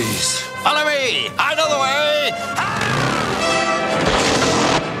 please. Follow me! I know the way!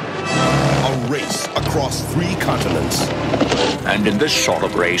 A race across 3 continents. And in this sort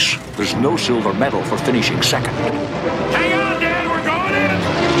of race, there's no silver medal for finishing second. Hang on, Dad! We're going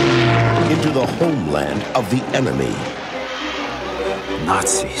in! Into the homeland of the enemy.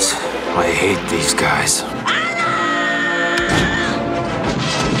 Nazis. I hate these guys.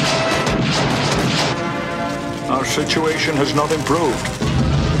 Our situation has not improved.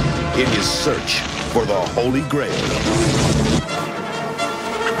 In his search for the Holy Grail.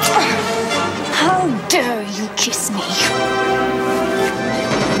 How dare you kiss me?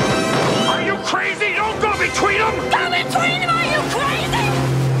 Are you crazy? Don't go between them! Go between them! Are you crazy?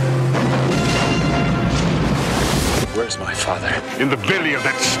 Where's my father? In the belly of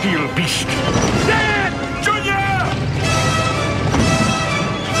that steel beast. Dad! Junior!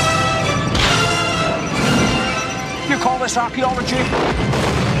 You call this this archaeology?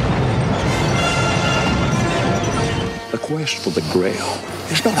 The quest for the Grail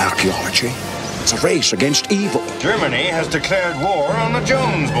is not archaeology. It's a race against evil. Germany has declared war on the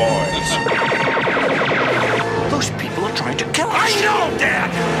Jones boys. Those people are trying to kill us. I know,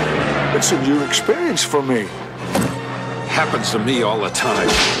 Dad! It's a new experience for me. Happens to me all the time.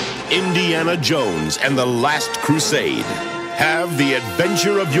 Indiana Jones and the Last Crusade. Have the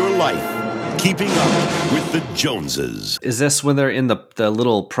adventure of your life. Keeping up with the Joneses. Is this when they're in the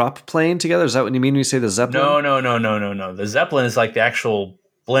little prop plane together? Is that what you mean when you say the Zeppelin? No. The Zeppelin is like the actual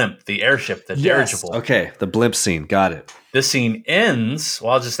blimp, the airship, the dirigible. Okay, the blimp scene. Got it. This scene ends,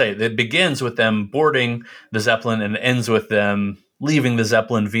 well, I'll just say, it begins with them boarding the Zeppelin and ends with them leaving the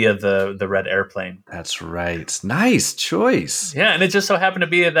Zeppelin via the red airplane. That's right. Nice choice. Yeah, and it just so happened to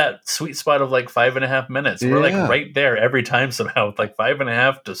be at that sweet spot of like 5.5 minutes. We're like right there every time somehow, with like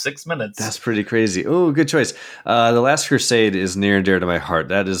 5.5 to 6 minutes. That's pretty crazy. Oh, good choice. The Last Crusade is near and dear to my heart.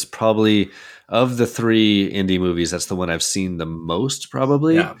 That is probably, of the 3 indie movies, that's the one I've seen the most,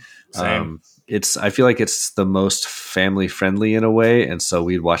 probably. Yeah, same. I feel like it's the most family friendly in a way, and so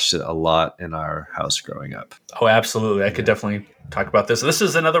we'd watched it a lot in our house growing up. Oh, absolutely. I could definitely talk about this. This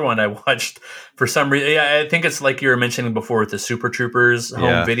is another one I watched for some reason. Yeah, I think it's like you were mentioning before with the Super Troopers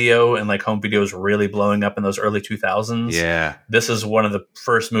home video, and like home video is really blowing up in those early 2000s. Yeah. This is one of the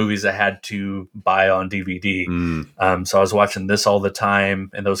first movies I had to buy on DVD. So I was watching this all the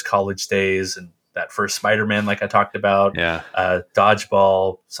time in those college days, and that first Spider-Man, like I talked about,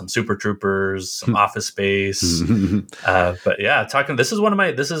 Dodgeball, some Super Troopers, some Office Space. But yeah, this is one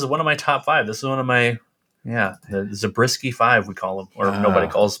of my top 5. This is one of my, the Zabriskie 5, we call them, or nobody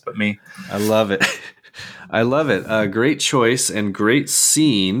calls but me. I love it. I love it. Great choice and great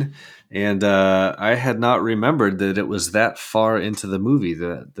scene. And I had not remembered that it was that far into the movie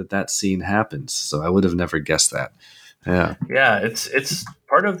that scene happens. So I would have never guessed that. Yeah. Yeah, it's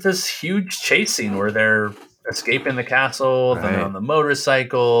part of this huge chase scene where they're escaping the castle, then they're on the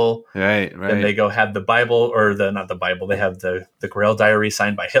motorcycle. Right. Then they go have the Bible, or not the Bible, they have the Grail diary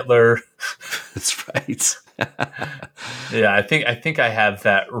signed by Hitler. That's right. Yeah, I think I have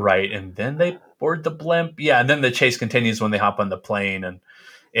that right. And then they board the blimp. Yeah, and then the chase continues when they hop on the plane. And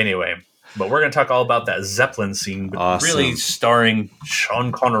anyway, but we're going to talk all about that Zeppelin scene, but really starring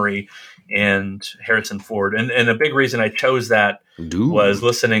Sean Connery and Harrison Ford. And a big reason I chose that was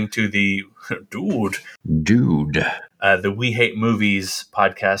listening to the the We Hate Movies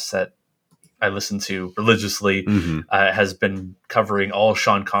podcast that I listen to religiously, has been covering all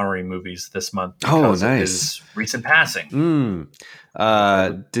Sean Connery movies this month because of his recent passing.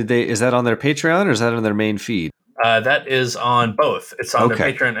 Is that on their Patreon or is that on their main feed? That is on both. It's on their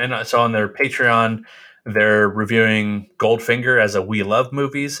Patreon, and it's on their Patreon. They're reviewing Goldfinger as a We Love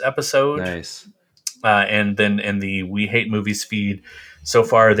Movies episode. Nice. And then in the We Hate Movies feed, so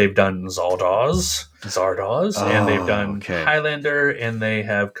far they've done Zardoz, and they've done Highlander, and they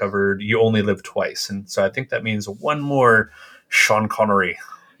have covered You Only Live Twice. And so I think that means one more Sean Connery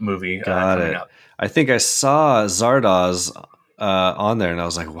movie coming up. I think I saw Zardoz on there, and I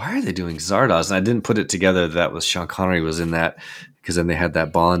was like, why are they doing Zardoz? And I didn't put it together that was Sean Connery was in that, because then they had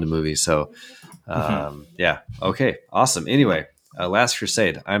that Bond movie. So yeah. Okay. Awesome. Anyway, Last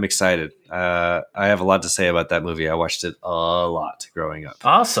Crusade. I'm excited. I have a lot to say about that movie. I watched it a lot growing up.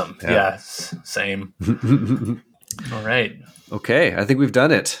 Awesome. Yeah. Same. All right. Okay. I think we've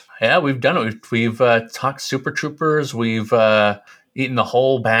done it. Yeah, we've done it. We've talked Super Troopers. We've eaten the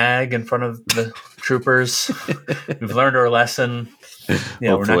whole bag in front of the troopers. We've learned our lesson.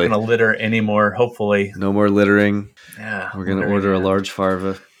 Yeah, we're not going to litter anymore. Hopefully. No more littering. Yeah. We're going to order a large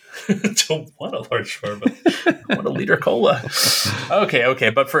farva. Don't want a large farva. I want a liter cola. Okay.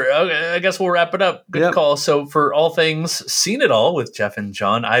 But I guess we'll wrap it up. Good call. So for all things Seen It All with Jeff and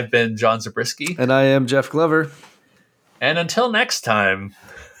John, I've been John Zabriskie. And I am Jeff Glover. And until next time,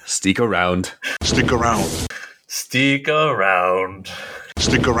 stick around. Stick around. Stick around.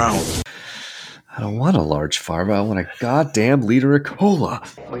 Stick around. I don't want a large farva. I want a goddamn liter of cola.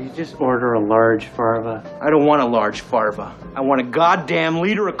 Well, you just order a large farva. I don't want a large farva. I want a goddamn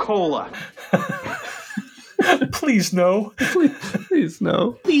liter of cola. Please no. Please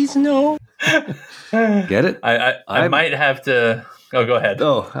no. Please no. Get it? I might have to. Oh, go ahead.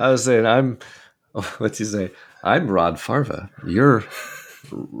 Oh, I was saying what's he say? I'm Rod Farva. You're.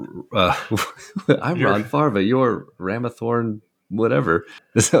 I'm Rod Farva. You're Ramathorn. Whatever.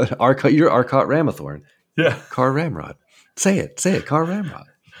 You're Arcot Ramathorn. Yeah. Car Ramrod. Say it. Car Ramrod.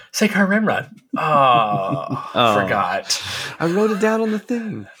 Say Car Ramrod. Oh, forgot. I wrote it down on the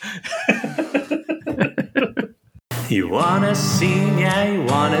thing. You want a scene, yeah, you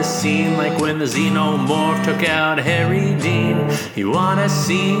want a scene like when the Xenomorph took out Harry Dean. You want a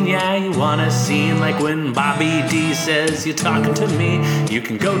scene, yeah, you want a scene like when Bobby D says you're talking to me. You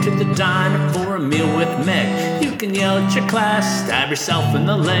can go to the diner for a meal with Meg. You can yell at your class, stab yourself in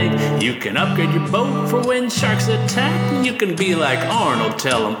the leg. You can upgrade your boat for when sharks attack. And you can be like Arnold,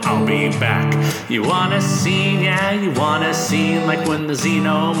 tell him I'll be back. You want a scene, yeah, you want a scene like when the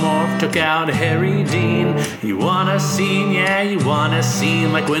Xenomorph took out Harry Dean. You want a scene, yeah, you want a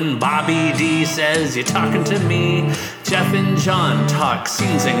scene like when Bobby D says you're talking to me. Jeff and John talk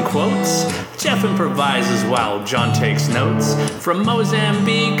scenes and quotes. Jeff improvises while John takes notes. From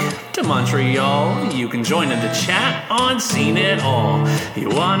Mozambique to Montreal, you can join in the chat on Scene It All. You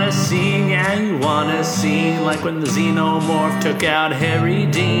wanna scene, yeah, you wanna scene like when the Xenomorph took out Harry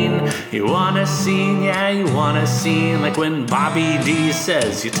Dean. You wanna scene, yeah, you wanna scene like when Bobby D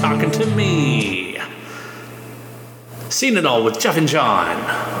says you're talking to me. Scene It All with Jeff and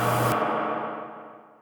John.